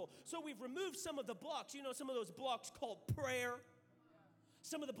possible. So we've removed some of the blocks. You know, some of those blocks called prayer.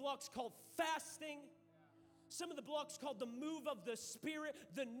 Some of the blocks called fasting. Some of the blocks called the move of the Spirit,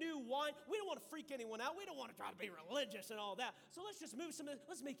 the new wine. We don't want to freak anyone out. We don't want to try to be religious and all that. So let's just move some of it.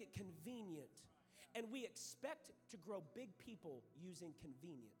 Let's make it convenient. And we expect to grow big people using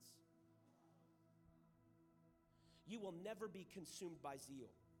convenience. You will never be consumed by zeal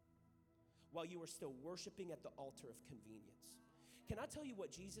while you are still worshiping at the altar of convenience. Can I tell you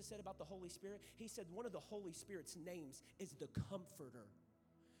what Jesus said about the Holy Spirit? He said one of the Holy Spirit's names is the Comforter.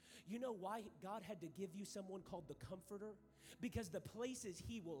 You know why God had to give you someone called the Comforter? Because the places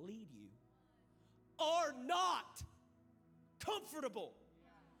He will lead you are not comfortable.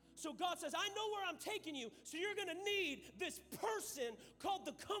 So God says, I know where I'm taking you, so you're going to need this person called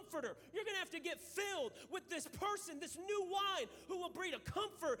the Comforter. You're going to have to get filled with this person, this new wine, who will bring a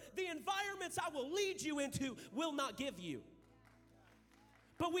comfort the environments I will lead you into will not give you.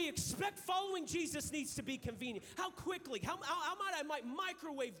 But we expect following Jesus needs to be convenient. How quickly, how might I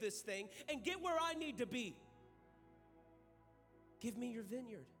microwave this thing and get where I need to be? Give me your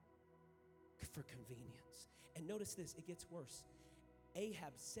vineyard for convenience. And notice this, it gets worse.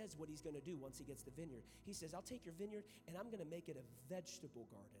 Ahab says what he's going to do once he gets the vineyard. He says, I'll take your vineyard and I'm going to make it a vegetable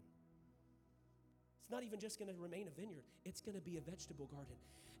garden. It's not even just going to remain a vineyard. It's going to be a vegetable garden.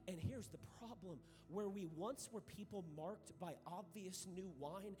 And here's the problem. Where we once were people marked by obvious new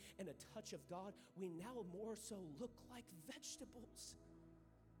wine and a touch of God, we now more so look like vegetables.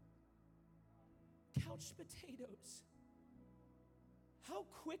 Couch potatoes. how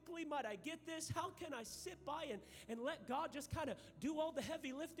quickly might I get this? How can I sit by and let God just kind of do all the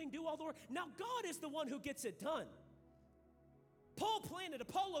heavy lifting, do all the work? Now, God is the one who gets it done. Paul planted,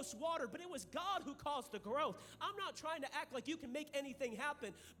 Apollos watered, but it was God who caused the growth. I'm not trying to act like you can make anything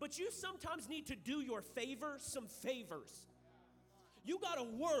happen, but you sometimes need to do your favor some favors. You got to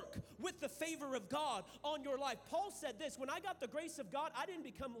work with the favor of God on your life. Paul said this, when I got the grace of God, I didn't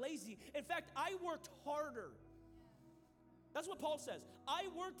become lazy. In fact, I worked harder. That's what Paul says. I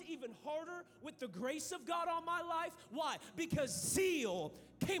worked even harder with the grace of God on my life. Why? Because zeal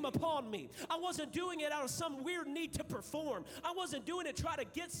came upon me. I wasn't doing it out of some weird need to perform. I wasn't doing it to try to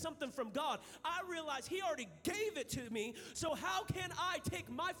get something from God. I realized He already gave it to me, so how can I take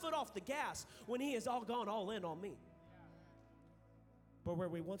my foot off the gas when He has all gone all in on me? But where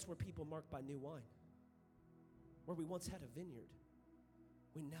we once were people marked by new wine, where we once had a vineyard,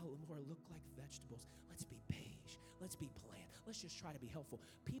 we now more look like vegetables. Let's be beige. Let's be bland. Let's just try to be helpful.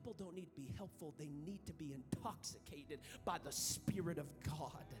 People don't need to be helpful. They need to be intoxicated by the Spirit of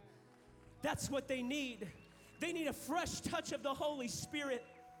God. That's what they need. They need a fresh touch of the Holy Spirit.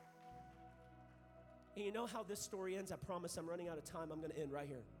 And you know how this story ends? I promise I'm running out of time. I'm going to end right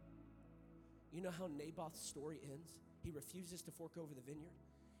here. You know how Naboth's story ends? He refuses to fork over the vineyard.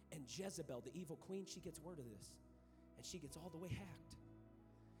 And Jezebel, the evil queen, she gets word of this. And she gets all the way hacked.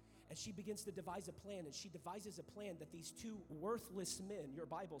 And she begins to devise a plan, and she devises a plan that these two worthless men, your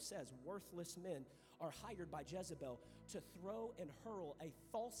Bible says, worthless men, are hired by Jezebel to throw and hurl a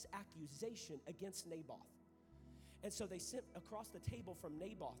false accusation against Naboth. And so they sent across the table from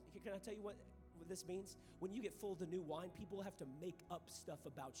Naboth. Can I tell you what this means? When you get full of the new wine, people have to make up stuff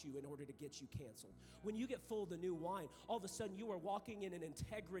about you in order to get you canceled. When you get full of the new wine, all of a sudden you are walking in an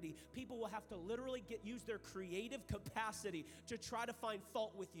integrity. People will have to literally use their creative capacity to try to find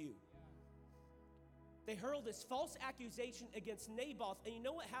fault with you. They hurl this false accusation against Naboth, and you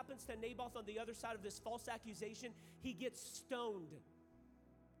know what happens to Naboth on the other side of this false accusation? He gets stoned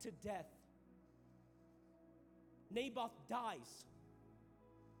to death. Naboth dies.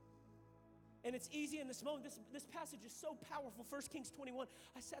 And it's easy in this moment. This passage is so powerful. 1 Kings 21.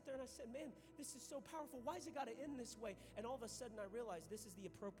 I sat there and I said, man, this is so powerful. Why has it got to end this way? And all of a sudden I realized this is the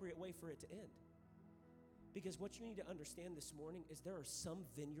appropriate way for it to end. Because what you need to understand this morning is there are some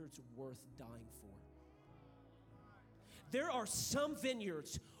vineyards worth dying for. There are some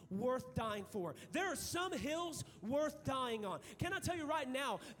vineyards worth dying for. There are some hills worth dying on. Can I tell you right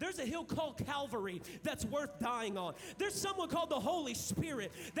now, there's a hill called Calvary that's worth dying on. There's someone called the Holy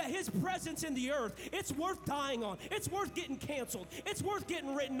Spirit, that His presence in the earth, it's worth dying on. It's worth getting canceled. It's worth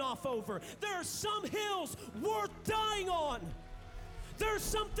getting written off over. There are some hills worth dying on. There are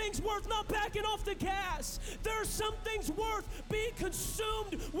some things worth not backing off the gas. There are some things worth being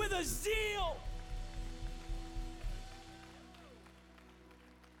consumed with a zeal.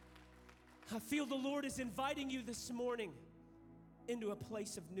 I feel the Lord is inviting you this morning into a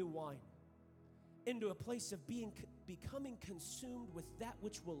place of new wine, into a place of becoming consumed with that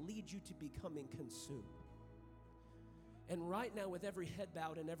which will lead you to becoming consumed. And right now, with every head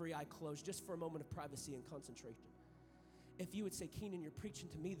bowed and every eye closed, just for a moment of privacy and concentration, if you would say, Keenan, you're preaching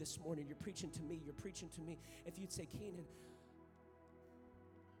to me this morning, you're preaching to me, you're preaching to me. If you'd say, Keenan,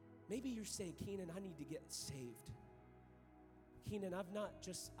 maybe you're saying, Keenan, I need to get saved. Keenan, I'm not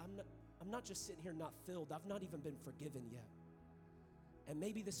just sitting here not filled. I've not even been forgiven yet. And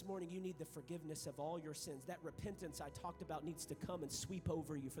maybe this morning you need the forgiveness of all your sins. That repentance I talked about needs to come and sweep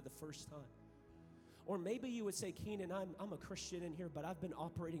over you for the first time. Or maybe you would say, Keenan, I'm a Christian in here, but I've been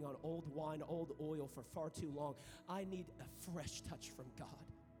operating on old wine, old oil for far too long. I need a fresh touch from God.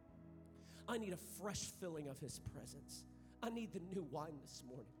 I need a fresh filling of His presence. I need the new wine this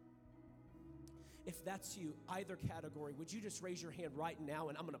morning. If that's you, either category, would you just raise your hand right now,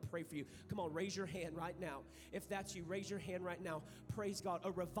 and I'm going to pray for you. Come on, raise your hand right now. If that's you, raise your hand right now. Praise God.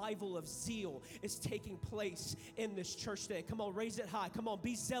 A revival of zeal is taking place in this church today. Come on, raise it high. Come on,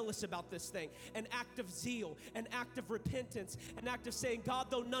 be zealous about this thing. An act of zeal, an act of repentance, an act of saying, God,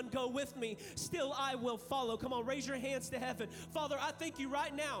 though none go with me, still I will follow. Come on, raise your hands to heaven. Father, I thank you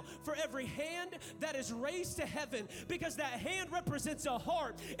right now for every hand that is raised to heaven, because that hand represents a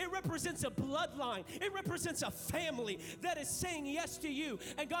heart. It represents a bloodline. It represents a family that is saying yes to you.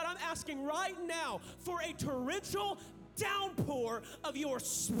 And God, I'm asking right now for a torrential downpour of your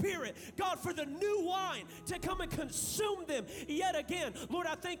Spirit, God, for the new wine to come and consume them yet again. Lord,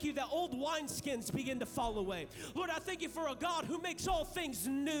 I thank you that old wineskins begin to fall away. Lord, I thank you for a God who makes all things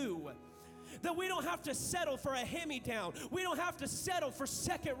new. That we don't have to settle for a hand-me-down. We don't have to settle for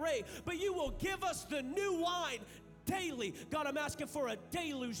second rate, but you will give us the new wine daily. God, I'm asking for a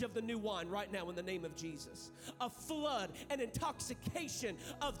deluge of the new wine right now in the name of Jesus. A flood, an intoxication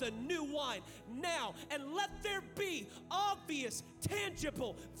of the new wine now. And let there be obvious,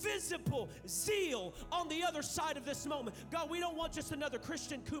 tangible, visible zeal on the other side of this moment. God, we don't want just another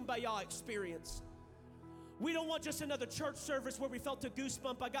Christian kumbaya experience. We don't want just another church service where we felt a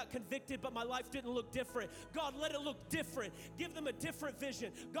goosebump. I got convicted, but my life didn't look different. God, let it look different. Give them a different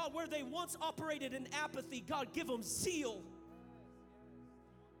vision. God, where they once operated in apathy, God, give them zeal.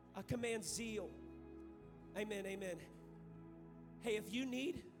 I command zeal. Amen, amen. Hey, if you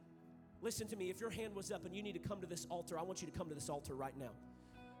need, listen to me, if your hand was up and you need to come to this altar, I want you to come to this altar right now.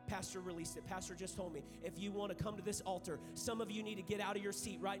 Pastor released it. Pastor just told me, if you want to come to this altar, some of you need to get out of your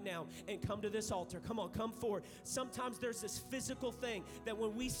seat right now and come to this altar. Come on, come forward. Sometimes there's this physical thing that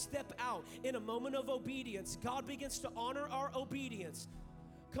when we step out in a moment of obedience, God begins to honor our obedience.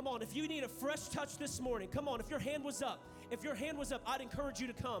 Come on, if you need a fresh touch this morning, come on, if your hand was up, I'd encourage you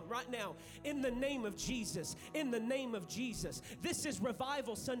to come right now in the name of Jesus, in the name of Jesus. This is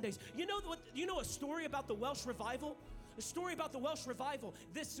Revival Sundays. You know a story about the Welsh revival? A story about the Welsh revival.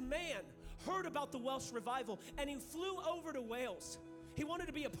 This man heard about the Welsh revival and he flew over to Wales. He wanted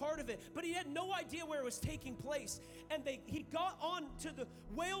to be a part of it, but he had no idea where it was taking place. And he got onto the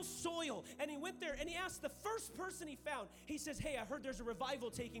Wales soil and he went there and he asked the first person he found. He says, hey, I heard there's a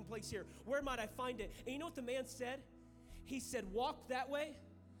revival taking place here. Where might I find it? And you know what the man said? He said, walk that way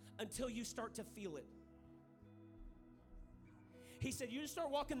until you start to feel it. He said, you just start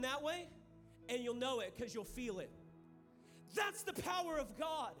walking that way and you'll know it because you'll feel it. That's the power of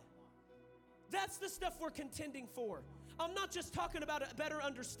God. That's the stuff we're contending for. I'm not just talking about a better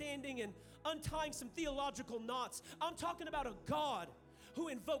understanding and untying some theological knots. I'm talking about a God who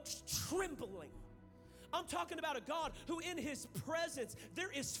invokes trembling. I'm talking about a God who in his presence,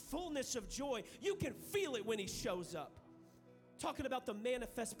 there is fullness of joy. You can feel it when he shows up. Talking about the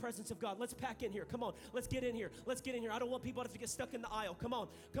manifest presence of God. Let's pack in here. Come on, let's get in here. Let's get in here. I don't want people to have to get stuck in the aisle. Come on,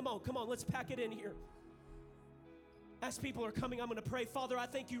 come on, come on. Let's pack it in here. As people are coming, I'm going to pray. Father, I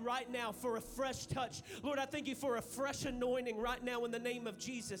thank you right now for a fresh touch. Lord, I thank you for a fresh anointing right now in the name of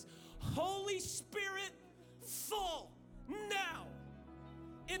Jesus. Holy Spirit, fall now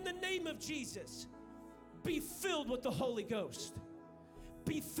in the name of Jesus. Be filled with the Holy Ghost.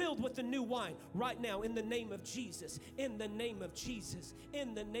 Be filled with the new wine right now in the name of Jesus. In the name of Jesus.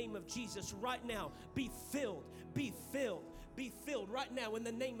 In the name of Jesus right now. Be filled. Be filled. Be filled right now in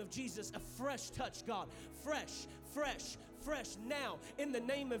the name of Jesus. A fresh touch, God. Fresh, fresh, fresh now in the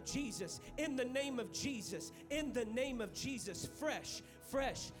name of Jesus. In the name of Jesus. In the name of Jesus. Fresh,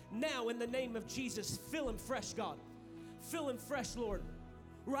 fresh now in the name of Jesus. Fill him fresh, God. Fill him fresh, Lord.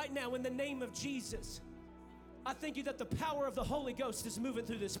 Right now in the name of Jesus. I thank you that the power of the Holy Ghost is moving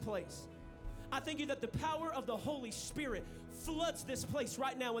through this place. I thank you that the power of the Holy Spirit floods this place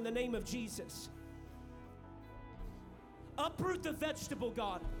right now in the name of Jesus. Uproot the vegetable,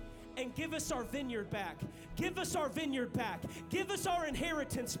 God, and give us our vineyard back. Give us our vineyard back. Give us our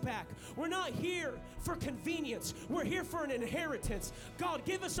inheritance back. We're not here for convenience. We're here for an inheritance. God,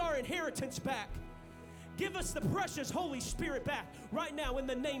 give us our inheritance back. Give us the precious Holy Spirit back right now in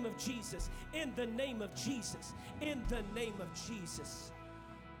the name of Jesus. In the name of Jesus. In the name of Jesus.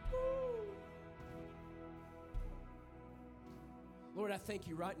 Woo. Lord, I thank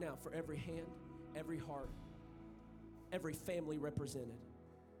you right now for every hand, every heart, every family represented.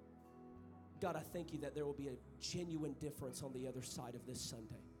 God, I thank you that there will be a genuine difference on the other side of this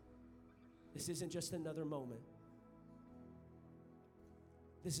Sunday. This isn't just another moment.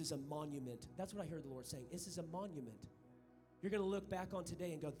 This is a monument. That's what I heard the Lord saying. This is a monument. You're going to look back on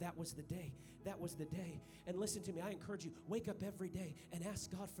today and go, that was the day. That was the day. And listen to me, I encourage you, wake up every day and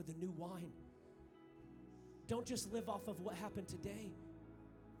ask God for the new wine. Don't just live off of what happened today.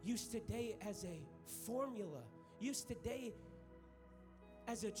 Use today as a formula. Use today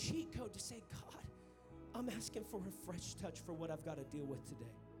as a cheat code to say, God, I'm asking for a fresh touch for what I've got to deal with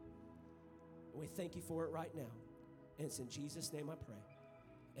today. And we thank you for it right now. And it's in Jesus' name I pray.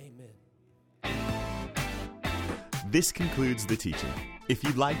 Amen. This concludes the teaching. If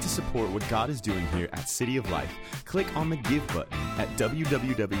you'd like to support what God is doing here at City of Life, click on the Give button at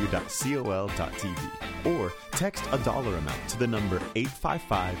www.col.tv or text a dollar amount to the number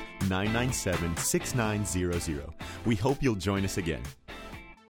 855-997-6900. We hope you'll join us again.